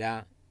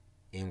 era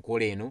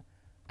enkola eno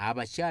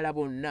abakyala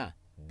bonna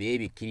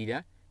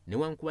beebikkirira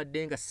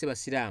newankubadde nga si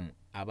basiraamu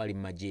abali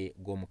mu magye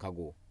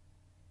g'omukago.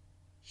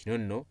 Kino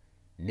nno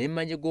ne mu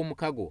magye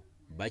g'omukago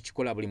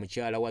bakikola buli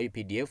mukyala wa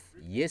UPDF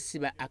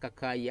yeesiba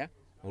akakaaya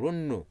olwo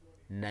nno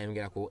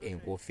n'ayongerako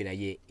enkofiira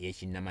ye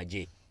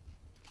ey'ekinnamagye.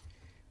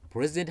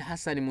 President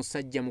Hassan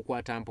musajja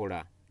mukwata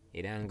mpola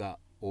era nga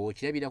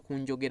okirabira ku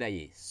njogera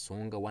ye so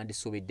nga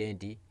wandisuubidde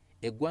nti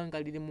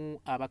eggwanga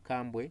lirimu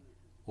abakambwe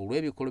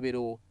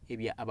olw'ebikolobero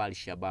ebya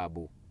Al-Shabaab.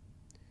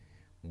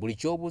 Buli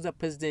ky'obuuza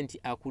Pulezidenti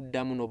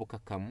akuddamu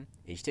n'obukakkamu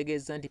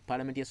ekitegeeza nti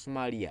Paalamenti ya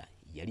Somalia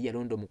yali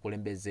yalonda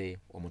omukulembeze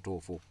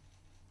omutuufu.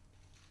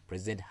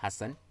 President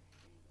Hassan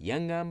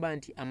yaŋŋamba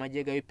nti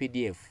amagye ga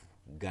UPDF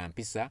ga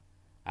mpisa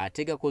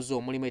ate gakoze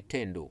omulimu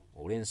ettendo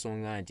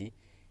olw'ensonga nti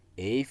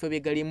ebifo bye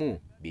galimu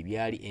bye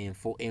byali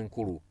enfo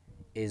enkulu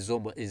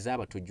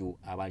ez'abatujju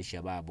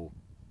Al-Shabaab.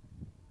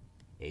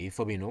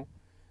 Ebifo bino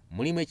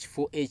mulimu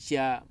ekifo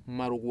ekya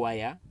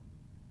Marugwaya,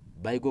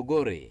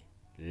 Baigogore,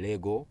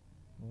 Lego,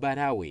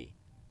 Barawe,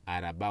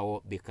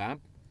 Arabao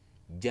Bikamp,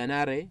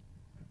 Janare,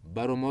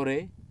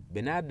 Baromore,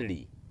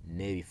 Benadli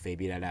n'ebifo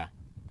ebirala.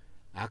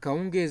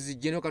 Akawungeezi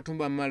General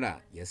Katumba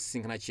Mala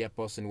yasisinkana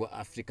chairperson wa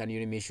African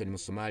Union Mission mu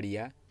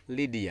Somalia,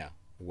 Lydia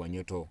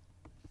Wanyoto.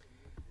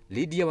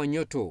 Lydia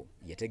Wanyoto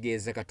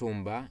yategeeza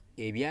Katumba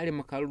ebyali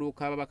mu kalulu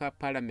k'ababaka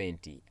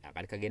Paalamenti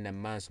akali kagenda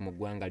maaso mu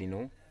ggwanga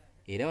lino,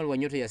 era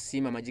Wanyoto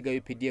yasiima amagye ga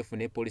UPDF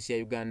ne poliisi ya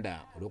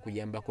Uganda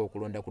olw'okuyambako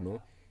okulonda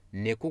kuno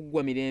ne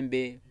kuggwa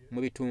mirembe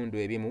mu bitundu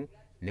ebimu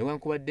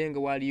newankubadde nga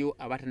waliyo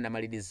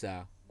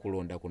abatannamaliriza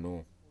kulonda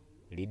kuno.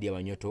 Lydia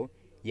Wanyoto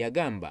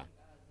yagamba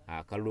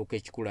akalulu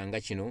k'ekikula nga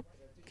kino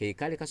ke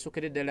kali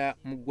kasukire ddala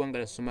mu ggwanga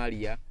lya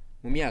Somalia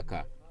mu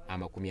myaka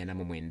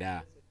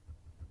 49.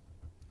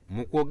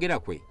 Mu kwogera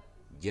kwe,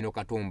 General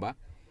Katumba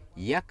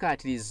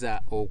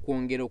yakkaatiriza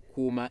okwongera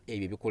okukuuma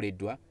ebyo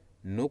bikoleddwa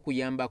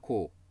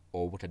n'okuyambako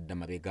obutadda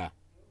mabega.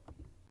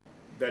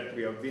 That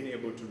we have been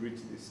able to reach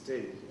this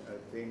stage, I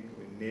think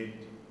we need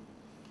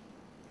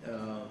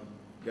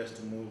just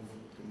to move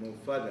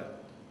further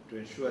to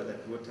ensure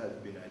that what has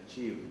been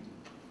achieved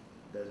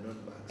does not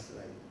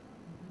backslide.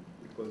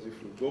 Because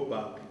if we go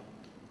back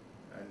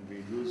and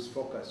we lose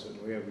focus on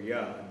where we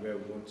are and where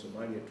we want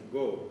Somalia to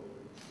go,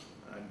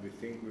 and we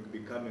think we'll be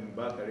coming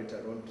back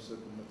later on to sort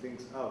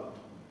things out,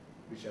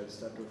 we shall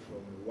start off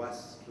from a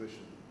worse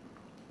situation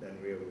than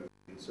where we have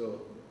been.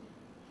 So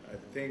I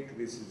think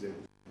this is a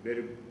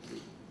very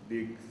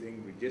big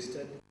thing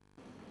registered,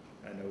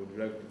 and I would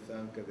like to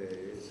thank the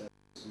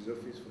Services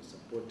Office for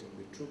supporting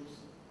the troops,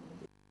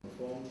 the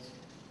reforms.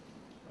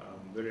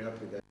 I'm very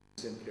happy that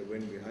recently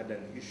when we had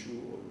an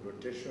issue of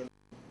rotation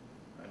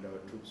and our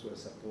troops were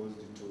supposed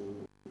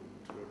to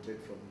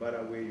rotate from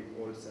Barawe, you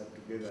all sat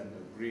together and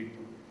agreed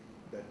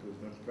that it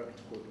was not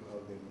practical to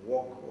have them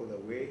walk all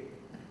the way,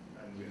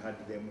 and we had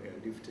them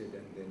airlifted,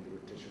 and then the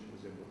rotation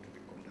was able to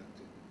be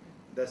conducted.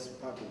 That's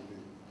part of the,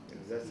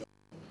 that's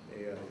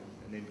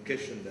an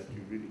indication that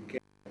you really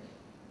care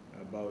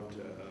about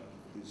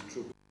these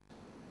troops.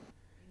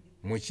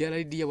 Mukyala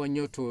Lydia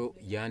Wanyoto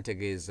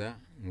yantegeeza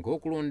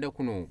ng'okulonda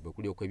kuno bwe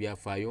kuli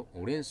okw'ebyafaayo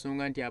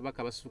olw'ensonga nti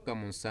abaka basukka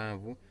mu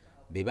 7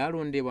 be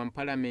balondebwa mu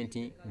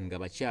Paalamenti nga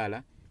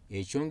bakyala,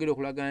 ekyongera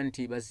okulaga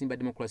nti bazimba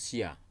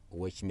demokrasiya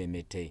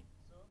ow'ekimemete.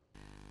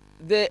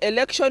 The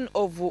election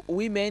of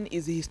women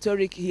is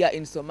historic here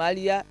in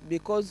Somalia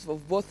because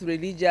of both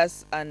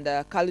religious and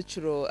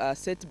cultural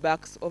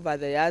setbacks over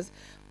the years,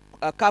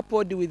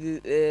 coupled with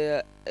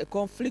a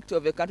conflict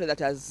of a country that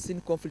has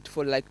seen conflict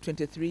for like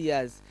 23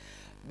 years.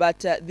 But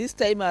this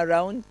time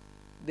around,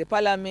 the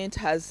parliament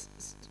has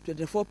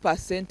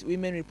 24%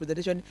 women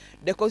representation.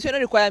 The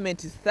constitutional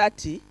requirement is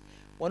 30.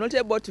 We're not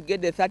able to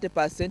get the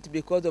 30%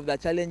 because of the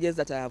challenges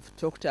that I have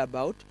talked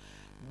about,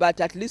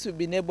 but at least we've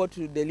been able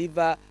to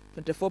deliver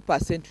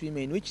 24%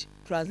 women, which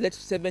translates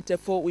to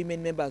 74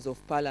 women members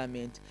of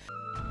parliament.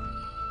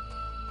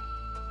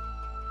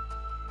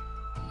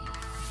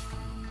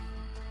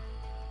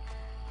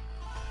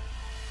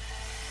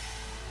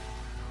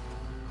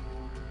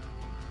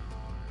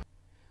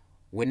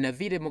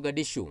 Wennaviire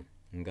Mogadishu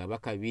nga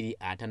baka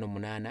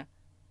 258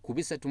 ku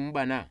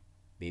 340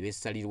 be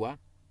beesalirwa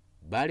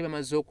baali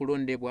bamaze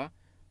okulondebwa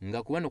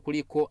nga ku bano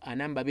kuliko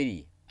anamba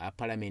 2 a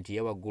Paalamenti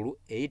ya waggulu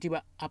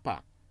eyitibwa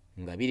Upper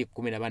nga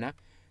 214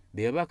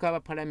 be babaka ba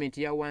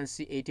Paalamenti ya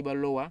wansi eyitibwa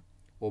Lower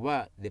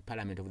oba the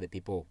Parliament of the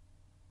People.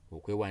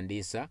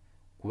 Okwewandiisa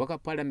ku baka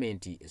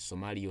Paalamenti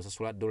Somalia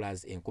osasula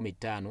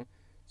 $5,000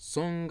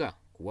 songa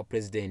ku bwa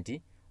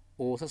Pulezidenti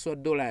osasula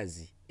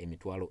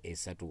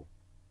 $3,000.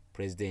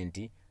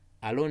 Pulezidenti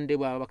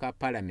alondebwa ababaka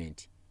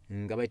Paalamenti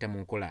nga bayita mu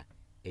nkola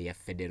eya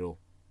federo.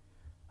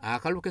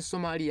 Akalu ke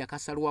Somalia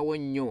kasalwawo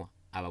nnyo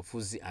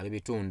abafuzi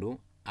ab'ebitundu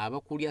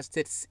abakulya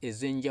states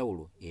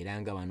ez'enjawulo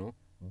era nga bano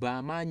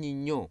bamaanyi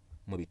nnyo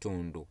mu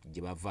bitundu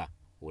gye bava.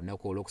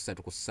 Olunaku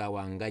olwokusatu ku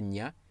ssaawa nga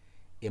 4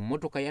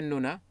 emmotoka ya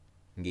nnona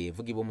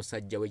ng'evugibwa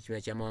omusajja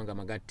w'ekibiina ky'amawanga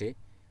amagatte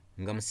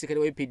nga musirikale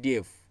wa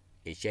UPDF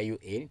ekya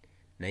UN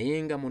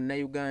naye nga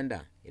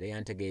munnayuganda era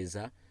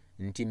yantegeeza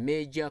nti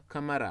Major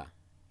Kamara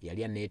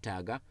yali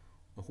aneetaaga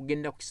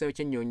okugenda ku kisaawe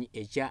ky'ennyonyi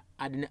ekya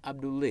Adina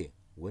Abdullahi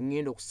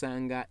wengenda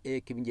okusanga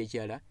ekibinja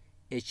ekirala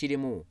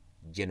ekirimu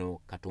General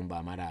Katumba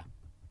Amara.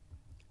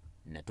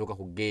 Natuuka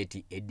ku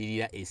geeti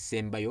eddirira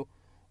esembayo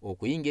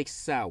okuyinga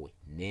ekisaawe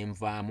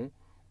n'envaamu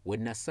we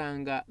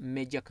nasanga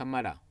Major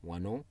Kamara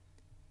wano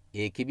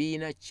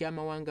ekibiina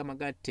ky'amawanga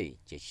magatte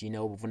kye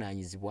kirina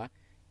obuvunaanyizibwa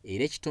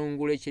era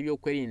ekitongole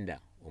ky'ebyokwerinda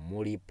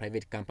omuli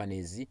private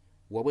companies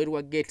wabweru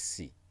wa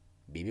gates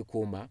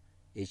bibikuuma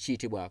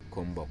ekiyitibwa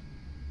Kombo.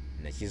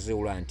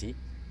 Nakizuula nti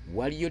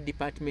waliyo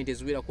department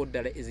eziwerako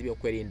ddala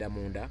ez'ebyokwerinda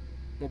munda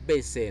mu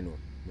base eno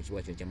mu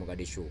kibuga kino kya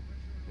Mogadishu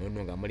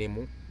nono nga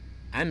mulimu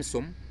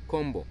AMISOM,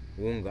 Kombo,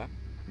 Ggwanga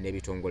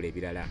n'ebitongole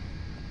ebirala.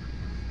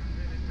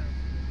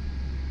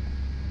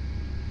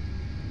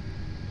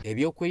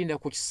 Ebyokwerinda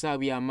ku kisaawe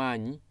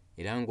by'amaanyi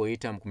era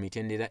ng'oyita ku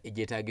mitendera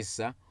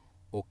egyetaagisa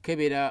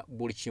okukebera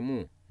buli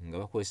kimu nga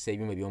bakozesa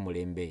ebyuma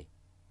by'omulembe.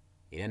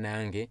 Era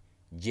nange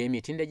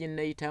gy'emitendera gye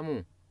nnayitamu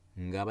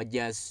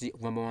ng'abajaasi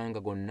okuva mu mawanga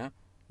gonna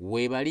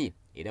weebali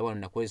era wano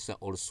nakozesa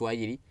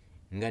Oluswayiri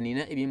nga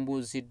nina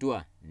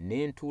ebimbuuziddwa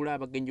n'entuula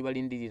abagenyi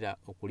balindirira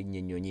okulinnya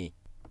ennyonyi.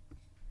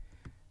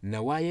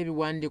 Nawaayo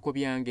ebiwandiiko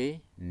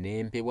byange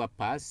n'empebwa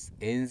pass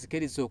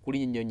enzikiriza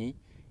okulinnya ennyonyi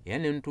era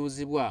ne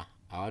ntuuzibwa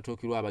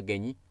awatuukirwa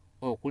abagenyi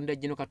okulinda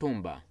General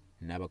Katumba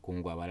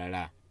n'abakungu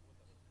abalala.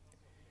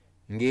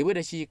 Ng'ebwe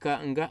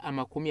dakiika nga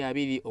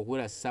 20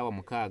 okuwera ssaawa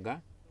 6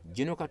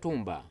 General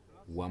Katumba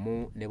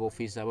wamu ne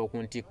b'ofiisa b'oku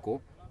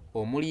ntikko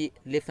omuli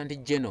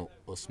Lieutenant General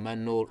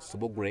Osman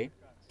Subugre,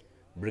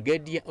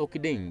 Brigadier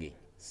Okidenge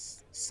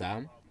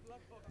Sam,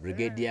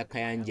 Brigadier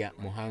Kayanja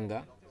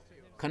Muhanga,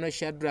 Colonel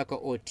Shadraka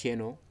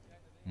Otieno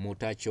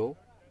Mutacho,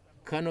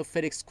 Colonel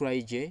Felix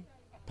Kraije,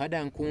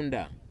 Pada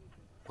Nkunda,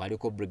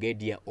 kwaliko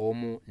Brigadier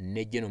omu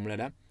ne General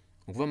mulala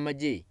okuva mu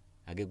magye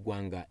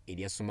ag'eggwanga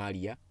erya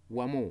Somalia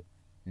wamu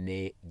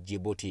ne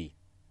Djibouti.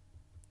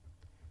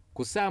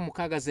 Ku ssaawa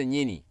 6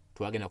 zennyini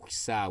twagenda ku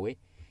kisaawe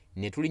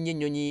ne tulinnya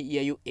ennyonyi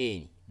ya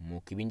UN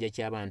mu kibinja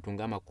ky'abantu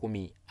nga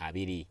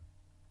 20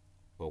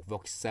 okuva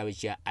ku kisaawe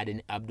kya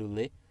Aden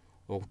Abdulle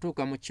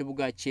okutuuka mu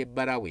kibuga ky'e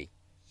Barawe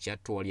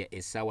kyatwalya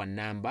essaawa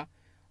nnamba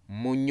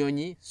mu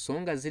nnyonyi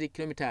so nga ziri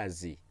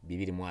kilometers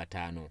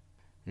 2.5.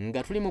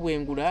 Nga tuli mu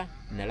bwengula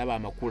nalaba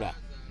amakula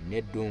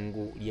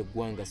n'eddungu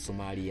ly'eggwanga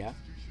Somalia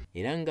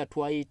era nga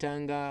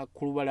twayitanga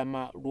ku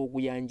lubalama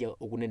lw'oguyanja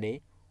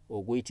ogunene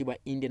oguyitibwa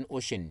Indian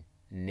Ocean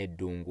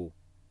n'eddungu.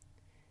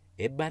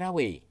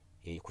 Ebbarawe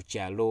ku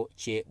kyalo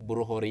ky'e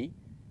Buruhori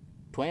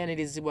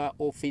twayanirizibwa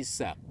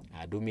ofiisa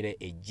aduumira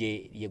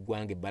eggye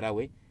ly'eggwanga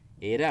Ebbarawe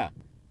era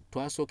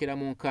twasookera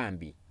mu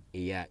nkambi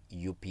eya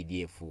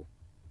UPDF.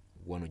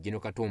 Wano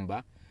General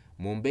Katumba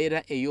mu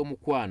mbeera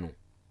ey'omukwano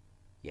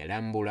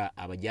yalambula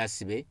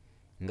abajaasi be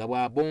nga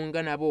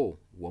bw'abonga nabo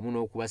wamu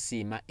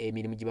n'okubasiima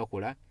emirimu gye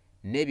bakola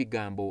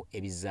n'ebigambo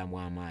ebizzaamu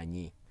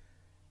amaanyi.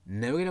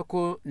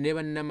 Nayogerako ne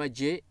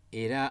bannamagye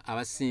era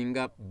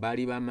abasinga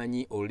bali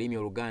bamanyi olulimi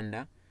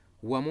Oluganda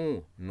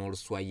wamu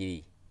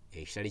n'Oluswayiri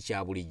ekitali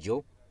kya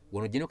bulijjo.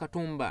 Wano General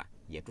Katumba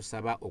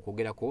yatusaba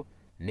okwogerako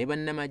ne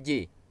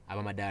bannamagye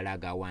ab'amadaala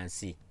aga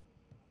wansi.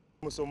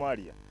 Mu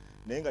Somalia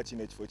naye nga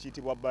kino ekifo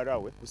kiyitibwa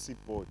Barawe ku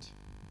seaport.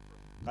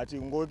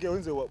 Kati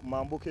ng'ogenze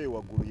mambuke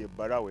waggulu ye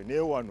Barawe naye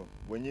wano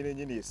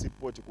bwennyini ye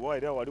seaport kuba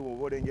era wali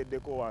woba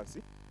olengeddeko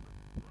wansi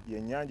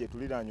yennyanja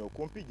etuliraanye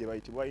okumpi gye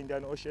bayitibwa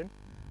Indian Ocean.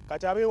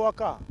 Kati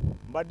ab'ewaka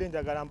mbadde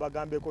njagala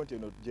mbagambeko nti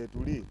eno gye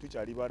tuli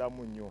tukyali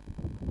balamu nnyo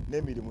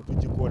n'emirimu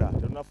tugikola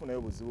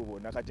tetunafunayo buzibu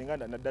bwonna. Kati nga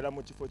naddala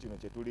mu kifo kino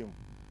kye tulimu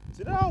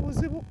siraba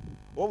buzibu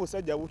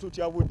obusajja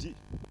bututya buti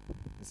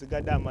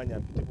nsigadde amanya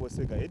mpitibwa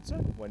Sega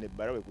Edson wano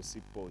Barawe ku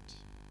seaport.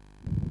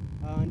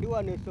 Ndi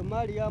wano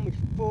Somalia mu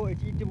kifo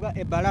ekiyitibwa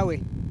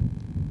Barawe.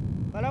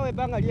 Barawe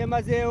ebbanga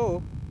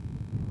lyemazeewo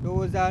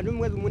ndowooza ndi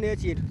mwezi gumu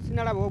n'ekintu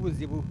sinalabawo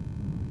buzibu.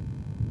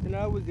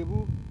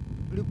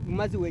 Tuli ku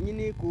mazzi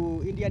wennyini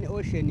ku Indian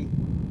Ocean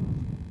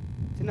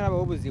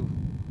sinalabawo buzibu.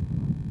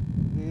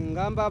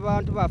 Ngamba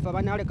abantu baffe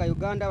abanaaleka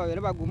Uganda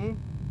babeere bagumu.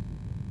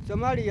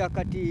 Somalia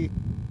kati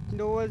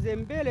ndowooza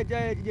embeera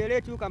gyera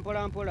ekyuka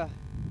mpola mpola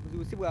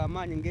buzibu si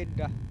bw'amaanyi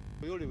ng'edda.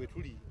 Yole we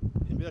tuli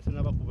embeera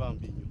tenaba kuba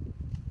mbi nnyo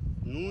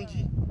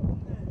nnungi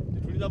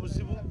tetulina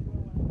buzibu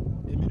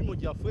emirimu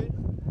gyaffe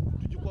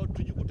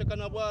tugikuteka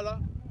na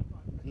bwala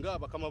nga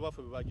bakama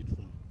baffe bwe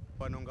bagituma.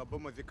 Wano nga bo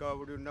muzika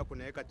buli lunaku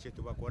naye kati kye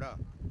tubakola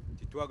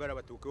titwagala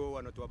batuukewo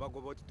wano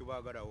twabagoba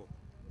titubaagalawo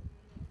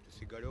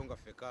tusigalewo nga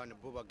ffeka ne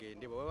bo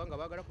bagende bwe nga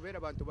baagala kubeera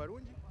bantu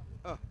balungi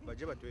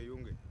baje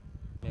batweyunge.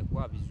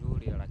 Imekuwa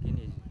vizuri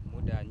lakini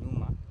muda ya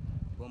nyuma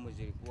bomu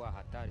zilikuwa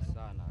hatari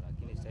sana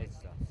lakini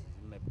sasa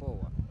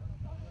zimepoa.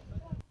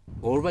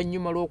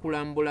 Oluvannyuma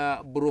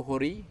lw'okulambula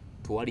Buruhori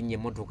twalinnye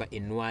emmotoka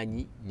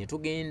ennwanyi ne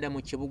tugenda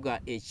mu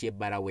kibuga eky'e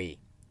Barawe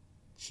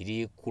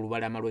kiri ku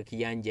lubalama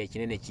lw'ekiyanja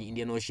ekinene ki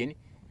Indian Ocean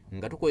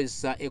nga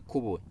tukozesa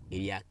ekkubo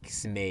erya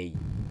Kisimei.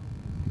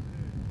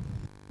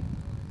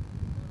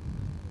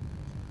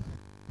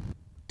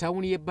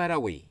 Tawuni y'e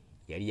Barawe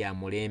yali ya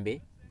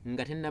mulembe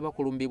nga tennaba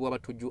kulumbibwa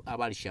abatujju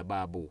aba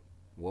Al-Shabaab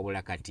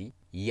wabula kati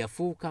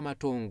yafuuka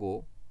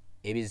matongo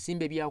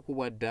ebizimbe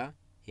byakubwa dda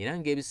era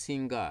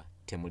ng'ebisinga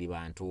temuli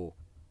bantu.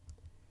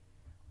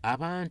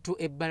 Abantu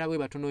ebbalawe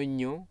batono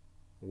nnyo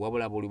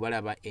wabula buli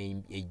balaba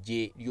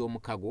eggye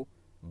ly'omukago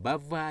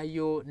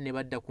bavaayo ne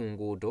badda ku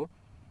nguudo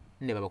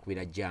ne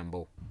babakubira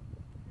jambo.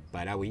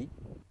 Balawi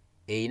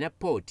erina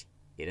pooti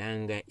era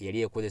nga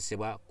yali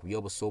ekozesebwa ku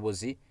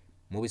by'obusuubuzi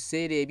mu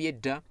biseera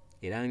eby'edda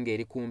era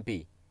ng'eri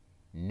kumpi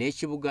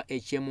n'ekibuga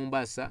eky'e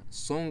Mombasa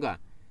so nga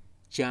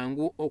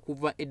kyangu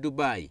okuva e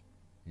Dubai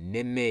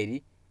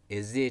n'emmeeri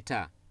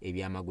ezeeta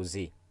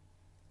ebyamaguzi.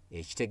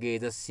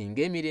 Ekitegeeza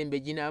singa emirembe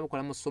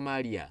ginaabakola mu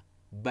Somalia,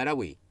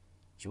 Balawe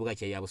kibuga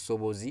kya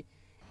yabusobozi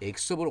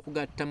ekisobola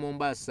okugatta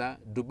Mombasa,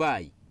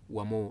 Dubai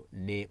wamu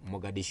ne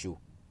Mogadishu.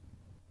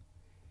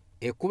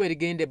 Ekkubo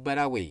erigenda e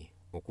Balawe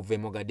okuva e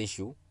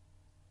Mogadishu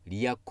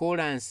lya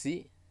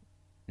kolansi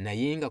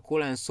naye nga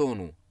kolansi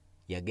ono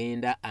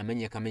yagenda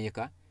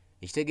amenyekamenyeka,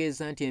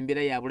 ekitegeeza nti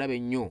embeera ya bulabe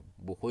nnyo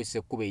bukozesa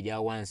ekkubo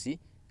erya wansi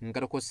nga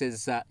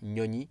tokosezza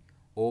nnyonyi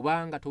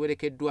oba nga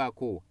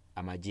towerekeddwako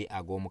amagye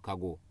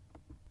ag'omukago.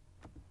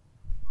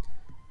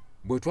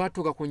 Bwe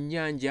twatuuka ku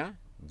nnyanja,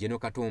 Jeno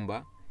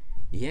Katumba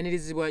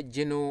yayanirizibwa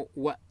Jeno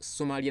wa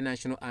Somalia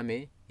National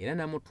Army era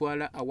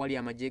n'amutwala awali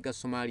amagye ga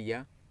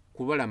Somalia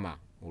ku lubalama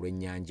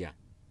olw'ennyanja.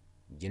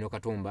 Jeno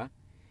Katumba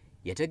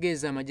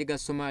yategeeza amagye ga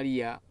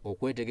Somalia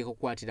okwetegeka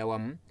okukwatira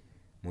wamu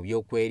mu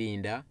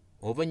by'okwerinda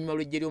oluvannyuma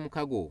lw'eggye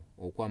ly'omukago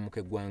okwambuka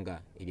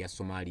eggwanga erya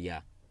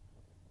Somalia.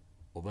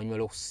 Oluvannyuma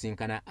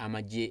lw'okusisinkana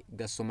amagye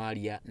ga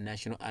Somalia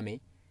National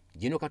Army,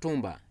 Jeno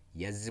Katumba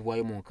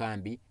yazzibwayo mu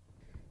nkambi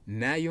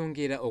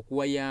n'ayongera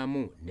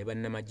okuwayaamu ne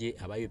bannamagye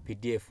aba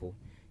UPDF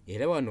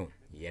era wano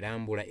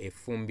yalambula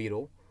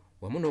effumbiro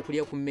wamu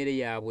n'okulya ku mmere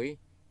yaabwe,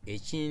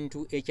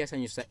 ekintu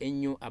ekyasanyusa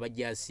ennyo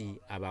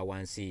abajaasi aba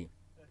wansi.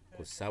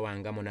 Ku ssaawa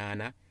nga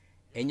 8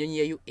 ennyonyi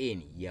ya UN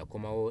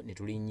yakomawo ne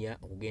tulinnya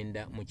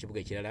okugenda mu kibuga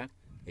ekirala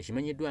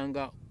ekimanyiddwa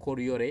nga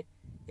Koryore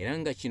era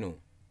nga kino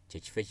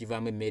kyekifo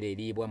ekivaamu emmere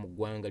eriibwa mu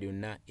ggwanga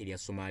lyonna erya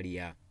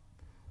Somalia.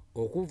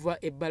 Okuva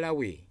e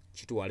Balawe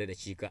kitwala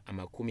eddakiika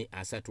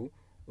 30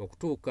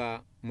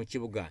 okutuuka mu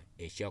kibuga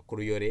ekya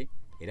Koryore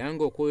era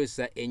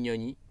ng'okozesa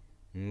ennyonyi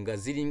nga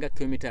ziringa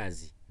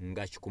kilometers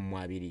nga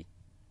 12.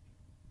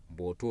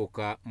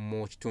 Bw'otuuka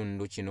mu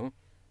kitundu kino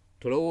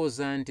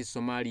tolowooza nti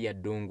Somalia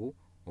ddungu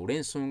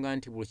olw'ensonga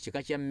nti buli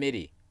kika kya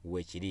mmere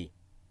weekiri.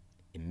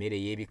 Emmere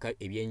ey'ebika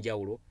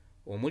eby'enjawulo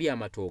omuli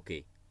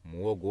amatooke,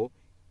 muwogo,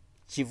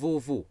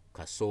 kivuuvu,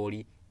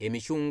 kasooli,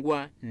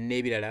 emicungwa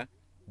n'ebirala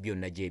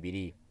byonna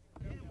gyebiri.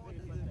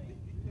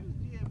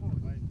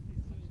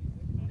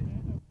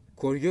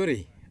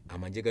 Koryore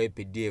amagye ga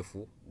UPDF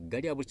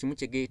galya buli kimu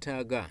kye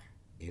geetaaga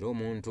era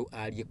omuntu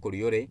ali e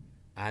Koryore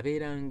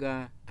abeera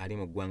nga ali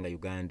mu ggwanga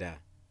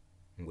Uganda.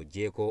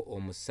 Ng'oggyeko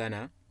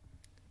omusana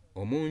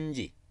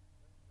omungi,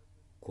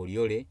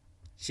 Koryore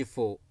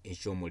kifo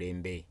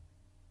eky'omulembe.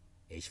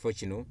 Ekifo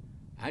kino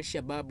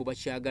Al-Shabaab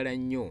bakyagala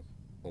nnyo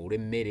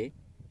olw'emmere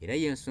era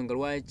y'ensonga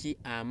lwaki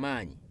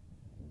amaanyi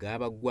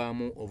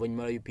gaabaggwamu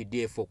oluvannyuma lwa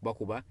UPDF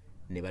okubakuba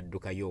ne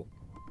baddukayo.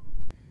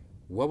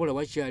 Wabula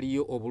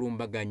wakyaliyo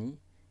obulumbaganyi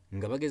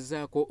nga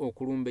bagezaako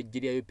okulumba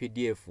eggye lya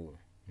UPDF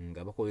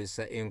nga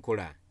bakozesa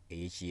enkola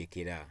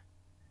ey'ekiyekera.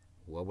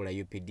 Wabula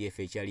UPDF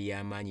ekyali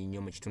y'amaanyi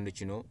nnyo mu kitundu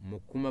kino mu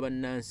kukuuma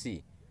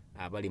bannansi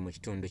abali mu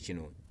kitundu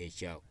kino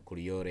ekya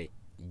Koryore.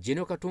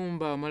 Jeno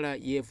Katumba wamala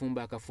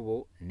yeevumba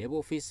akafubo ne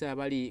b'ofiisa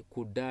abali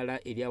ku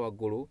ddaala erya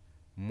waggulu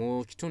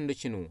mu kitundu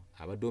kino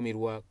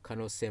abaduumirwa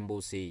Kano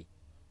Sembusi.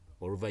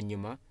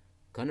 Oluvannyuma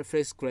Kano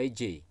Felix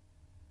Kulaije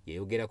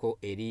yayogerako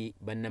eri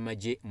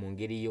bannamagye mu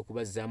ngeri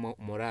y'okubazzaamu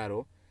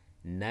moraalo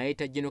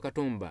n'ayita Jeno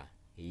Katumba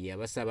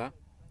yabasaba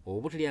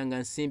obutalyanga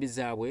nsimbi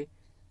zaabwe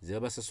ze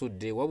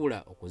babasasudde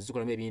wabula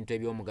okuzikolamu ebintu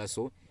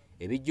eby'omugaso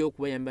ebijja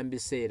okubayamba mu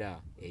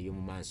biseera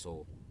eby'omu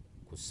maaso.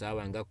 Ku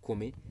ssaawa nga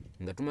 10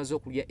 nga tumaze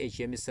okulya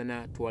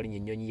ekyemisana twalinya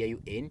ennyonyi ya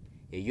UN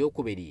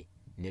ey'okubiri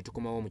ne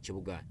tukomawo mu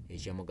kibuga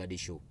ekya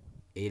Mogadishu.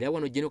 Era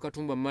wano Jeno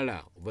Katumba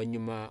mala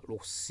oluvannyuma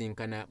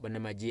lw'okusisinkana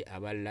bannamagye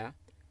abalala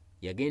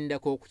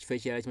yagendako ku kifo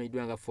ekirala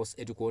kimanyiddwa nga Force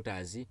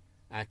Headquarters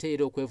ate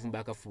era okwevumba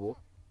akafubo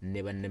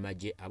ne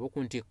bannamagye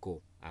ab'oku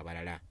ntikko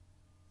abalala.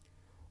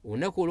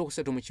 Olunaku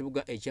olwokusatu mu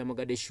kibuga ekya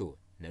Mogadishu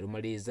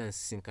nalumaliriza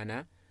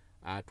nsisinkana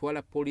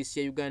atwala poliisi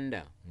ya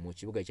Uganda mu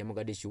kibuga ekya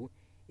Mogadishu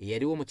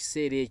eyaliwo mu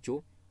kiseera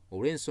ekyo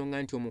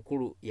olw'ensonga nti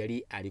omukulu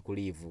yali ali ku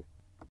liivu.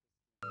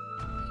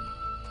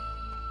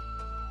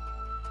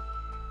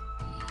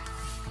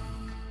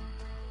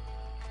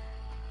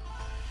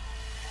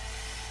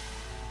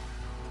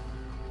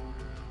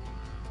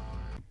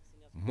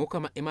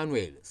 Mukama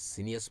Emmanuel,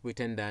 Senior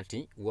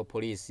Superintendent wa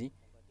Poliisi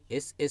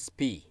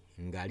SSP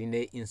ng'ali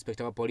ne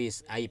Inspector wa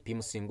Poliisi IP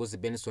Musinguzi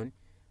Benson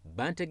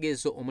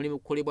bantegeeza omulimu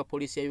gukolebwa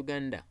Poliisi ya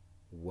Uganda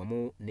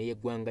wamu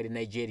n'eyeggwanga lya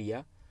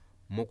Nigeria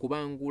mu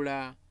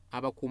kubangula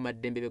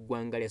abakuumaddembe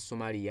b'eggwanga lya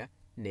Somalia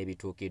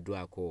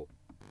n'ebituukiddwako.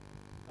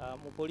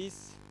 Mu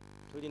poliisi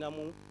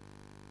tulinamu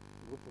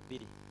group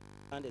 2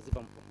 kandi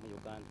eziva mu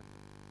Uganda.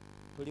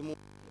 Tulimu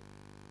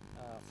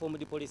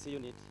formed police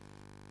unit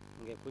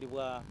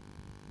ng'ekulibwa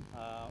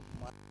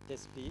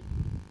SP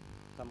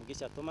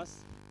Kamugisha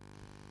Thomas,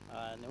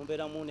 ne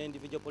mubeeramu ne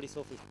individual police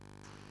officer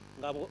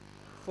ngabo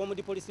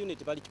formed police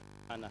unit bali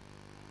ana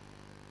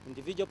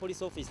individual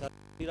police officer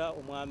ira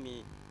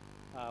omwami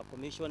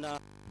commissioner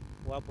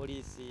wa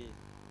police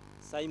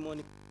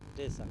Simon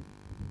Tesa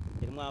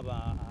erimu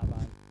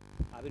abantu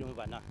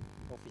 24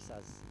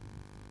 officers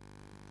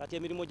kati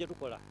emirimu gye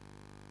tukola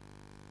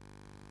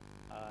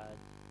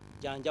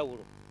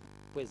janjawulo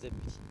kweze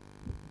bbiri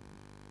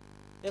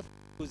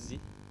FUZ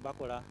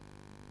bakola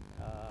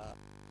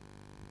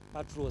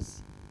patrol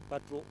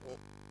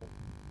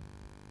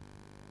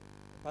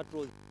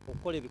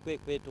okukola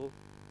ebikwekweto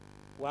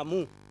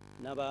wamu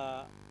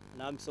na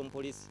AMISOM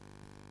police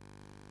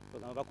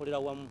bakolera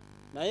wamu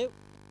naye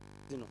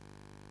zino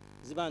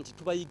ziba nti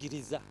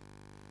tubayigiriza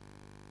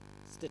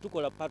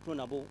tetukola patrol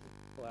nabo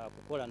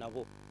kukola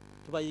nabo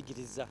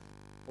tubayigiriza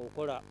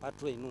okukola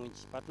patrol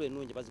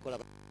enungi bazikola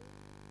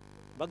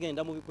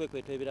bagenda mu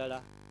bikwekweto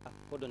ebirala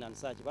cordon and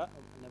search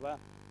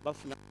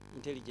bafuna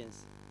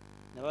intelligence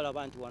ne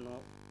balaba nti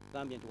wano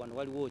gambye nti wano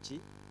waliwo ki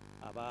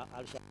aba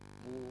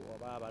Al-Shabaab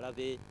oba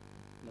abalabe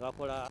ne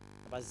bakola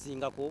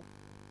bazingako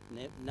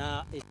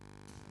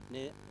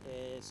ne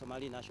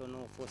Somali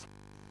National Force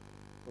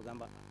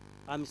kugamba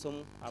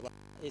AMISOM aba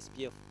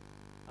SPF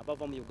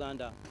abava mu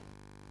Uganda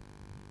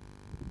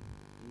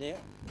ne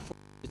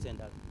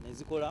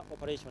zikola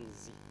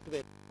operations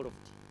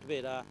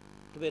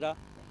tubeera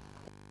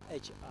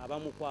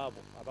abamu kwabo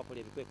abakola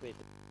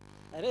ebikwekweto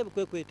era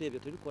ebikwekweto ebyo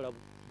tubikola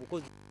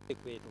bukozi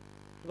ebikwekweto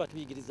tuba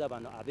tuyigiriza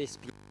abantu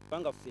ab'SPF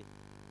kubanga ffe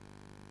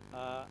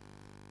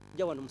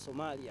tujja wano mu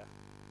Somalia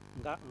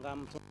nga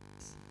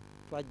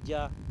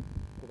twajja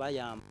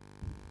kubayamba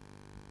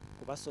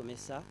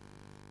kubasomesa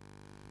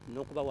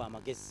n'okubawa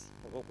amagezi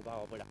oba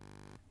okubawabula.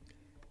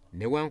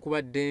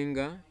 Newankubadde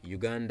nga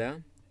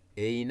Uganda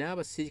eyina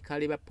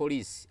abasirikale ba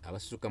poliisi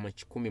abasukka mu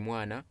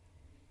 100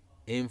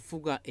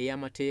 enfuga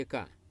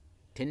ey'amateeka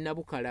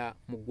tennabukala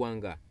mu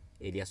ggwanga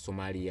erya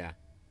Somalia.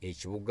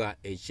 Ekibuga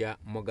ekya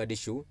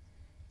Mogadishu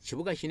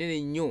kibuga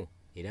kinene nnyo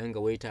era nga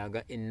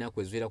weetaaga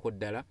ennaku eziwerako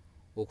ddala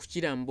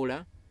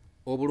okukirambula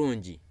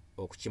obulungi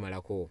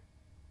okukimalako.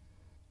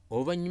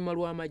 Oluvannyuma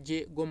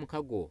lw'amagye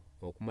g'omukago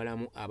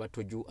okumalamu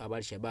abatoju aba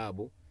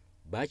Al-Shabaab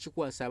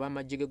bakikwasa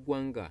ab'amagye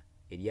g'eggwanga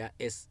erya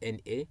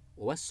SNA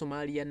oba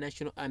Somalia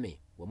National Army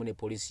wamu ne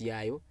poliisi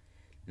yaayo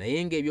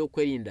naye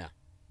ng'ebyokwerinda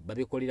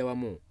babikolera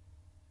wamu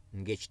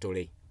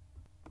ng'ekitole.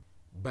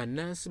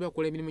 Bannansi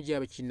bakola emirimu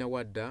gyabwe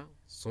kinnawadda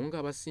so nga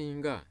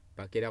abasinga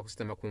bakeera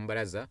kusitama ku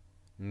mbalaza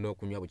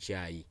n'okunywa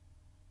bukyayi.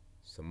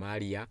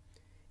 Somalia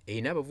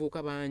erina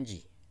abavubuka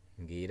bangi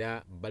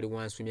ng'era bali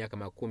wansi w'emyaka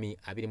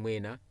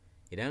 24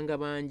 era nga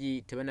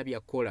bangi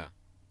tebannabyakola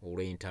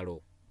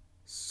olw'entalo.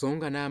 So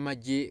nga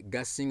n'amagye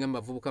gasinga mu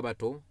bavubuka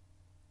bato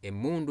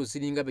emmundu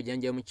ziringa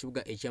bejanja mu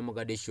kibuga ekya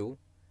Mogadishu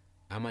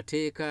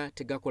amateeka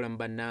tegakola mu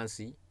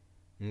bannansi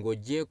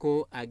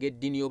ng'oggyeko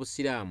ag'eddiini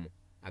y'Obusiraamu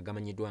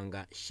agamanyiddwa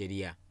nga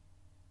Sheria.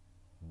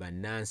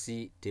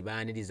 Bannansi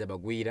tebaaniriza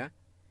bagwira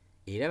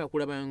era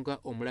bakulabanga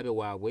omulabe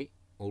waabwe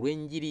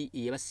olw'enjiri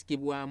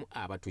eyabasikibwamu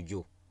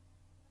abatuju.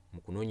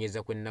 Mu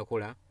kunoonyereza kwe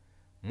nakola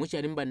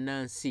mukyalimu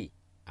bannansi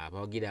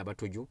abawagira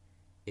abatuju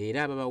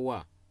era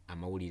ababawa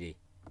amawulire.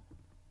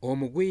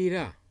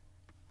 Omugwira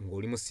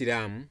ng'oli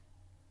musiraamu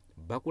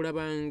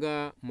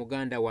bakulabanga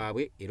muganda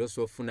waabwe era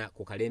osofuna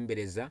ku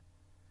kalembereza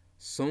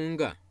so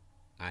nga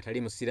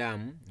atali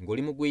musiraamu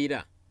ng'oli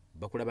mugwira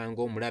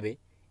bakulabanga omulabe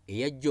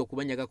eyajja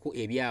okubanyagako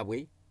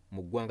ebyabwe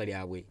mu ggwanga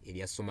lyabwe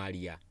erya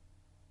Somalia.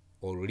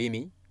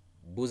 Olulimi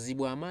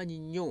buzibwa amaanyi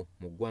nnyo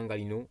mu ggwanga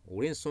lino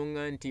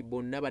olw'ensonga nti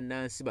bonna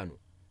bannansi bano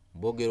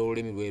boogera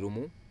olulimi lwe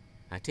lumu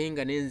ate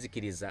nga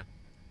n'enzikiriza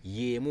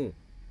y'emu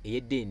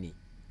ey'eddiini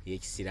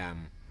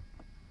ey'ekisiraamu.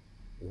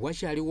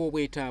 Wakyaliwo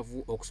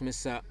obwetaavu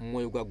okusomesa mu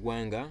mwoyo gwa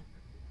ggwanga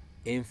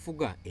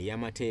enfuga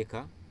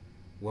ey'amateeka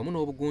wamu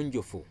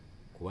n'obugunjufu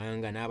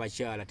kubanga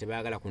n'abakyala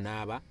tebaagala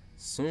kunaaba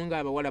so nga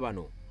abawala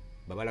bano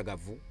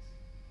babalagavu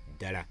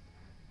ddala.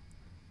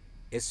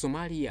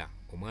 Somalia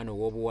omwana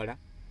ow'obuwala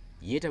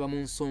yeetaba mu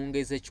nsonga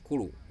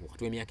ez'ekikulu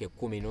wakati w'emyaka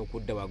 10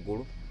 n'okudda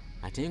waggulu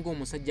ate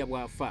ng'omusajja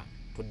bw'afa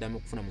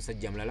toddamu kufuna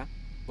musajja mulala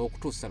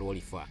okutuusa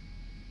lw'olifa.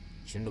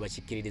 Kino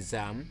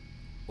bakikkiririzaamu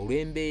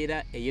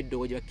olw'embeera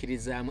ey'eddogo gye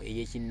bakkiririzaamu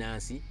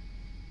ey'ekinnansi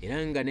era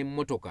nga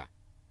n'emmotoka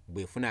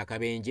bw'efuna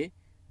akabenje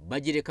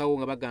bagirekawo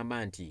nga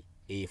bagamba nti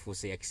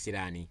efuuse ya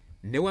kisiraani.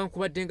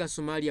 Newankubadde nga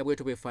Somalia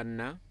bwetyo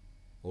bwefaanana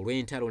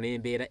olw'entalo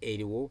n'embeera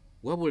eriwo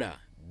wabula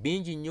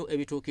bingi nnyo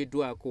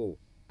ebituukiddwako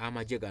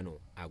amagye gano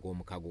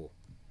ag'omukago.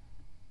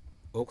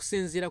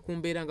 Okusinziira ku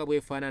mbeera nga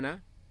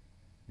bwefaanana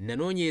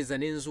nanoonyereza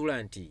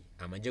n'enzuula nti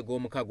amagye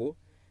g'omukago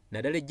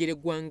naddala eggye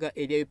ly'eggwanga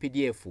erya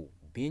UPDF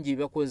bingi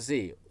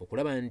bibakoze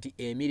okulaba nti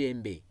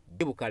emirembe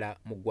gibukala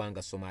mu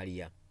ggwanga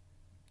Somalia.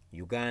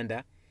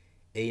 Uganda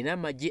erina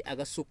amagye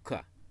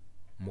agasukka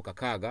mu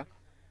 6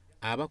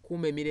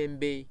 abakuuma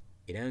emirembe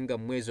era nga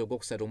mu mwezi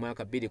ogwokusatu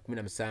omwaka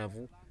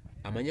 2017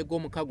 amagye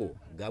g'omukago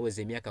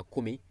gaweza emyaka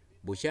 10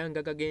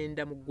 bukyanga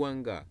gagenda mu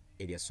ggwanga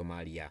erya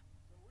Somalia.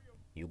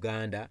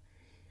 Uganda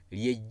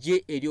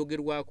ly'eggye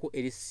eryogerwako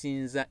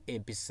erisinza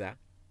empisa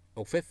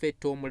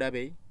okufeffetta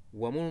omulabe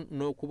wamu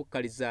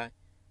n'okubukkaliza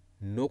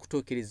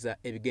n'okutuukiriza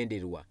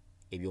ebigendererwa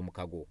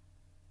eby'omukago.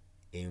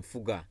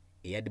 Enfuga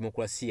eya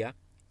demokrasiya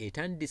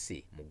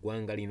etandise mu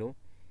ggwanga lino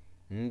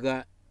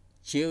nga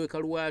kyeweka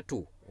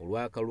lwatu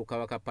olw'akalulu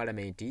ka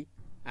palamenti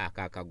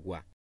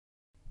akakaggwa.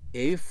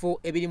 Ebifo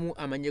ebirimu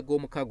amanye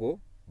g'omukago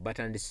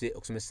batandise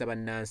okusomesa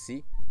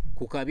bannansi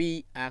ku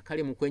kabi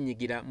akali mu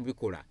kwenyigira mu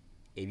bikola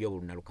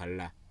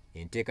eby'obulunalukalala.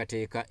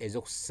 Enteekateeka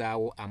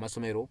ez'okussaawo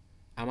amasomero,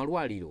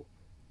 amalwaliro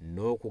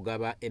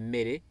n'okugaba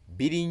emmere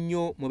biri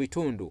nnyo mu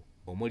bitundu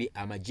omuli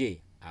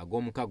amagye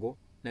ag'omukago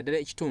naddala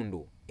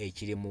ekitundu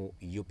ekiri mu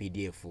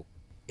UPDF.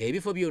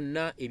 Ebifo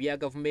byonna ebya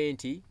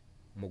gavumenti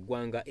mu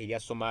ggwanga erya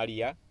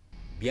Somalia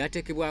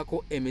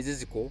byateekebwako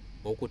emiziziko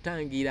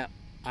okutangira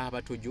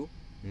abatuju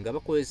nga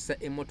bakozesa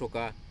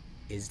emmotoka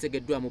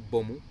ezitegeddwamu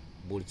bbomu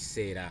buli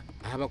kiseera.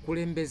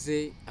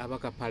 Abakulembeze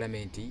abaka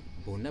palamenti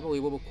bonna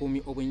baweebwa obukuumi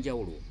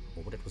obw'enjawulo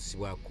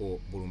obutatuusibwako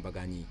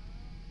bulumbaganyi.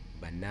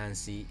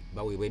 Bannansi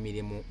baweebwa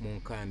emirimu mu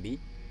nkambi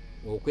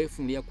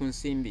okwefunira ku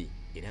nsimbi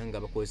era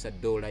nga bakozesa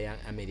 $1 ya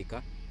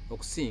Amerika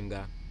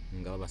okusinga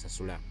nga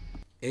babasasula.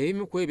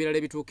 Ebimu ku ebirala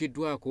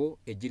ebituukiddwako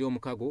ejjira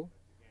omukago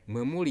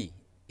mwe muli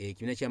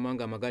ekibiina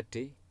ky'amawanga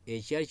amagatte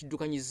ekyali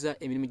kiddukanyiza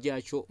emirimu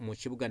gyakyo mu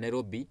kibuga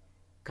Nairobi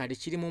kati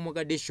kiri mu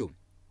MOGADISHU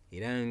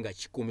era nga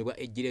kikuumibwa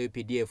ejjira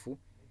UPDF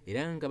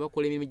era nga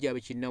bakola emirimu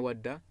gyabwe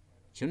kinnawadda.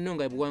 Kino nno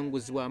nga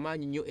buwanguzi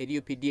bw'amaanyi nnyo eri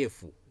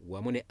UPDF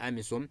wamu ne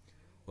AMISOM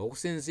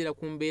okusinziira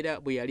ku mbeera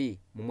bwe yali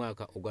mu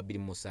mwaka ogwa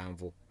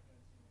 2007.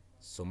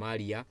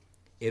 Somalia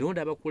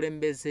eronda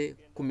abakulembeze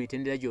ku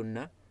mitendera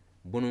gyonna,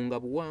 buno nga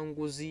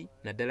buwanguzi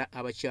naddala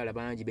abakyala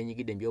bangi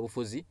benyigidde mu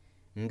byobufuzi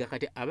nga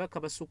kati abaka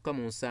basukka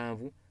mu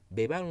 7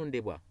 be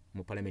balondebwa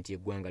mu palamenti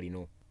y'eggwanga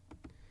lino.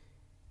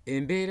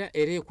 Embeera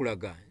era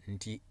ekulaga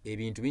nti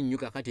ebintu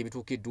binnyuka kati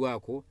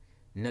ebituukiddwako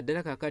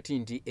naddala kakati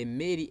nti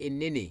emmeeri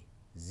ennene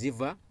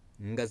ziva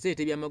nga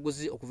zireeta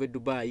ebyamaguzi okuva e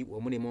Dubai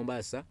wamu ne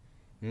Mombasa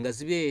nga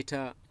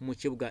zibeeta mu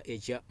kibuga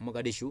ekya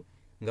Mogadishu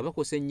nga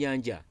bakozesa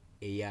ennyanja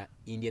eya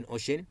Indian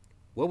Ocean,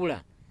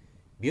 wabula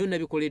byonna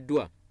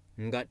bikoleddwa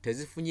nga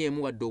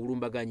tezifunyeemu wadde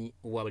obulumbaganyi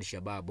obwa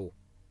Al-Shabaab.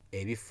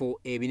 Ebifo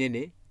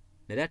ebinene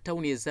naddala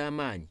tawuni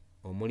ez'amaanyi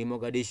omuli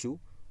Mogadishu,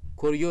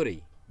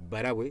 Koryore,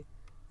 Barawe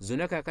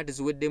zonna kakati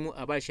ziweddemu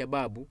aba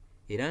Al-Shabaab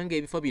era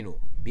ng'ebifo bino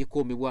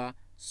bikuumibwa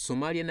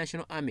Somalia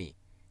National Army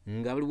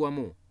nga bali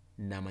wamu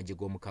n'amagye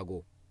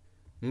g'omukago.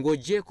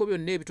 Ng'oggyeko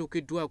byonna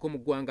ebituukiddwako mu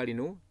ggwanga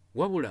lino,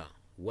 wabula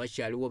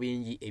wakyaliwo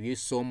bingi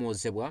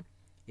ebisoomoozebwa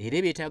era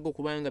ebyetaaga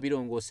okuba nga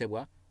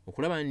birongoosebwa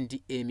okulaba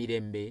nti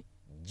emirembe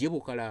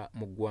gibukala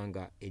mu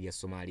ggwanga erya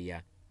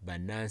Somalia.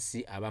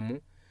 Bannansi abamu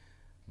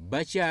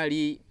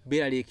bakyali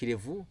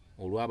beeraliikirivu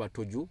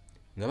olw'abatuju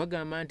nga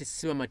bagamba nti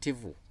si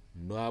bamativu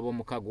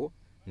n'ab'omukago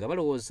nga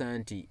balowooza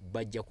nti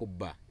bajja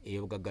kubba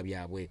ebyobugagga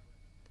byabwe.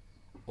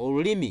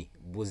 Olulimi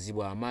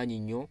buzibwa amaanyi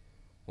nnyo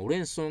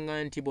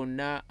olw'ensonga nti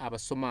bonna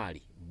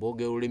Abasomaali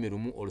boogera olulimi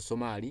lumu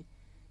Olusomaali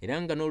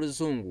era nga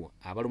n'Oluzungu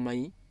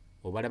abalumanyi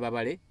obalaba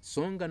bale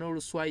so nga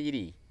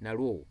n'Oluswayiri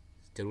nalwo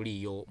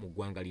teruliiyo mu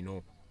ggwanga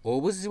lino.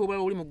 Obuzibu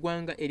obulala buli mu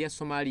ggwanga erya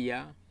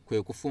Somalia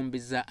kwe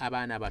kufumbiza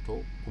abaana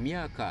abato ku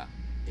myaka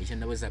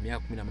ekyannaweza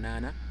myaka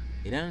 18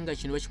 era nga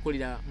kino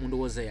bakikolera mu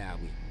ndowooza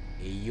yaabwe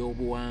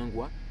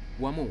ey'obuwangwa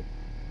wamu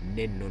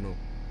n'ennono.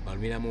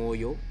 Balumira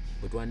mwoyo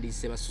bwe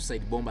twandiyise ba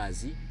suicide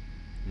bombers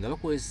nga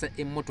bakozesa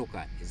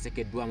emmotoka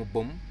eziteekeddwamu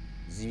bbomu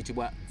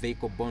ziyitibwa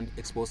vehicle borne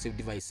explosive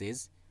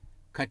devices.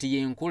 Kati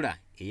y'enkola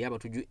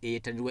ey'abatuju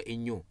eyeetanirwa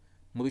ennyo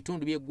mu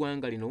bitundu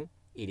by'eggwanga lino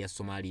erya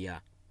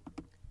Somalia.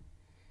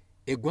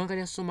 Eggwanga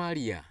lya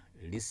Somalia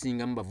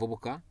lisingamu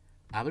bavubuka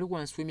abali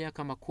wansi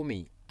w'emyaka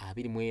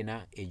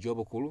 24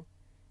 egy'obukulu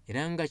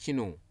era nga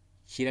kino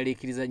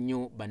kiraliikiriza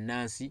nnyo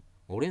bannansi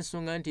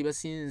olw'ensonga nti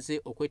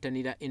basinze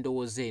okwetanira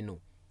endowooza eno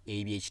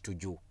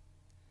eby'ekituju.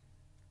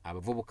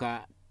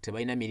 Abavubuka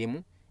tebalina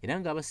mirimu era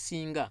nga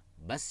abasinga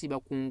basiba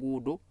ku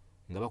nguudo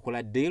nga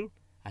bakola deal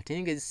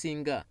ate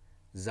ng'ezisinga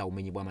za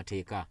bumenyi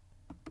bw'amateeka.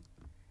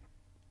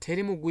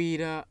 Teri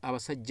mugwira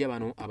abasajja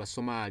bano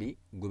Abasomaali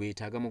gwe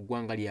beetaaga mu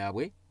ggwanga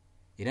lyabwe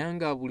era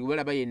nga buli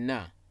balaba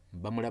yenna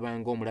bamulaba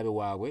ng'omulabe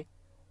waabwe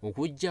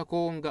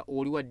okuggyako nga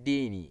oli wa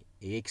ddiini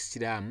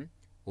ey'Ekisiraamu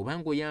oba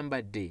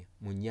ng'oyambadde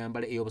mu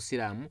nnyambala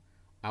ey'Obusiraamu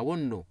awo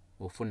nno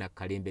ofuna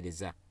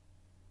kalembereza.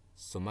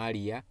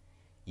 Somalia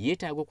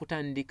yeetaaga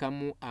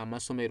okutandikamu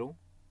amasomero,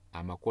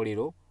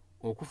 amakolero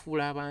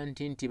okufuula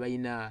abantu nti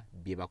balina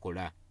bye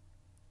bakola,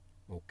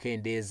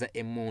 okukendeeza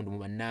emmundu mu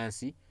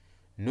bannansi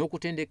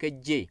n'okutendeka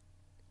eggye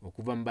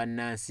okuva mu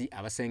bannansi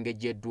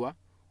abasengejjeddwa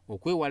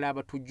okwewala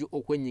abatujju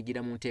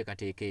okwenyigira mu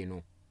nteekateeka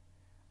eno.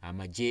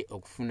 Amagye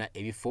okufuna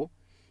ebifo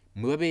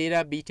mwe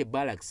babeera biyite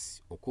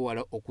barracks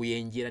okwewala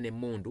okuyenjera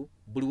n'emmundu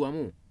buli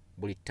wamu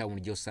buli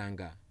tawuni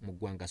gy'osanga mu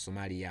ggwanga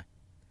Somalia.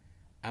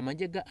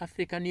 Amagye ga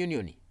African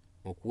Union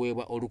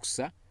okuweebwa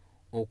olukusa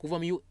okuva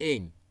mu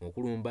UN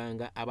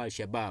okulumbanga aba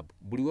Al-Shabaab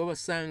buli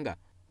wabasanga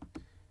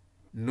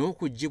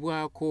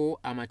n'okuggyibwako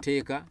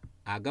amateeka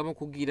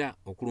agabakugira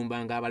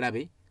okulumbanga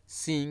abalabe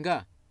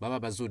singa baba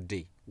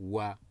bazudde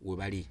wa we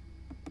bali.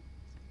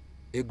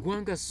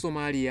 Eggwanga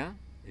Somalia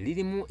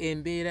lirimu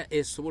embeera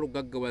esobola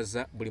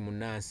okugaggawaza buli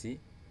munnansi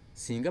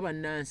singa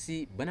bannansi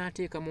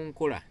banaateeka mu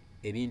nkola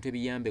ebintu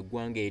ebiyamba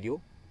eggwanga eryo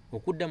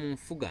okudda mu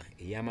nfuga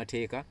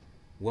ey'amateeka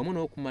wamu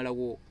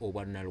n'okumalawo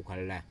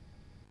obwannalukalala.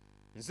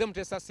 Nze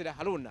Mutesa Sira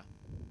Haruna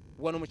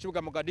wano mu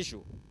kibuga Mogadishu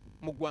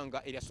mu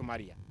ggwanga erya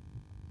Somalia.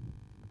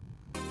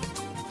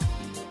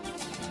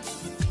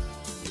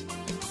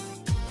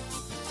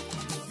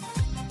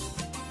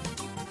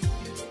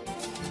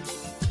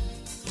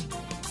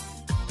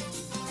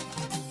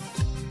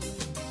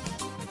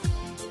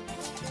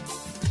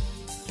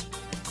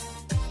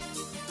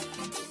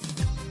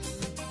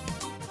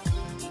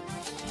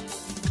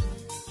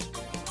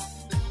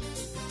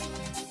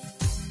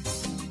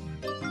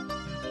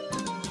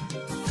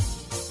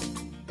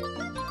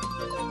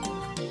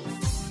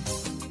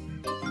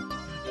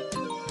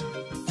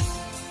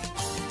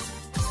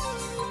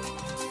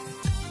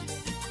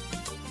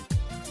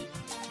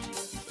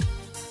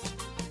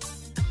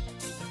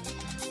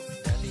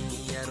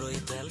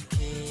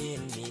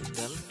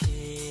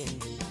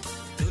 dalkeeni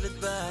dawlad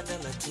baa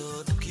dhalato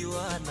dhulkii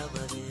waa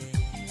nabadee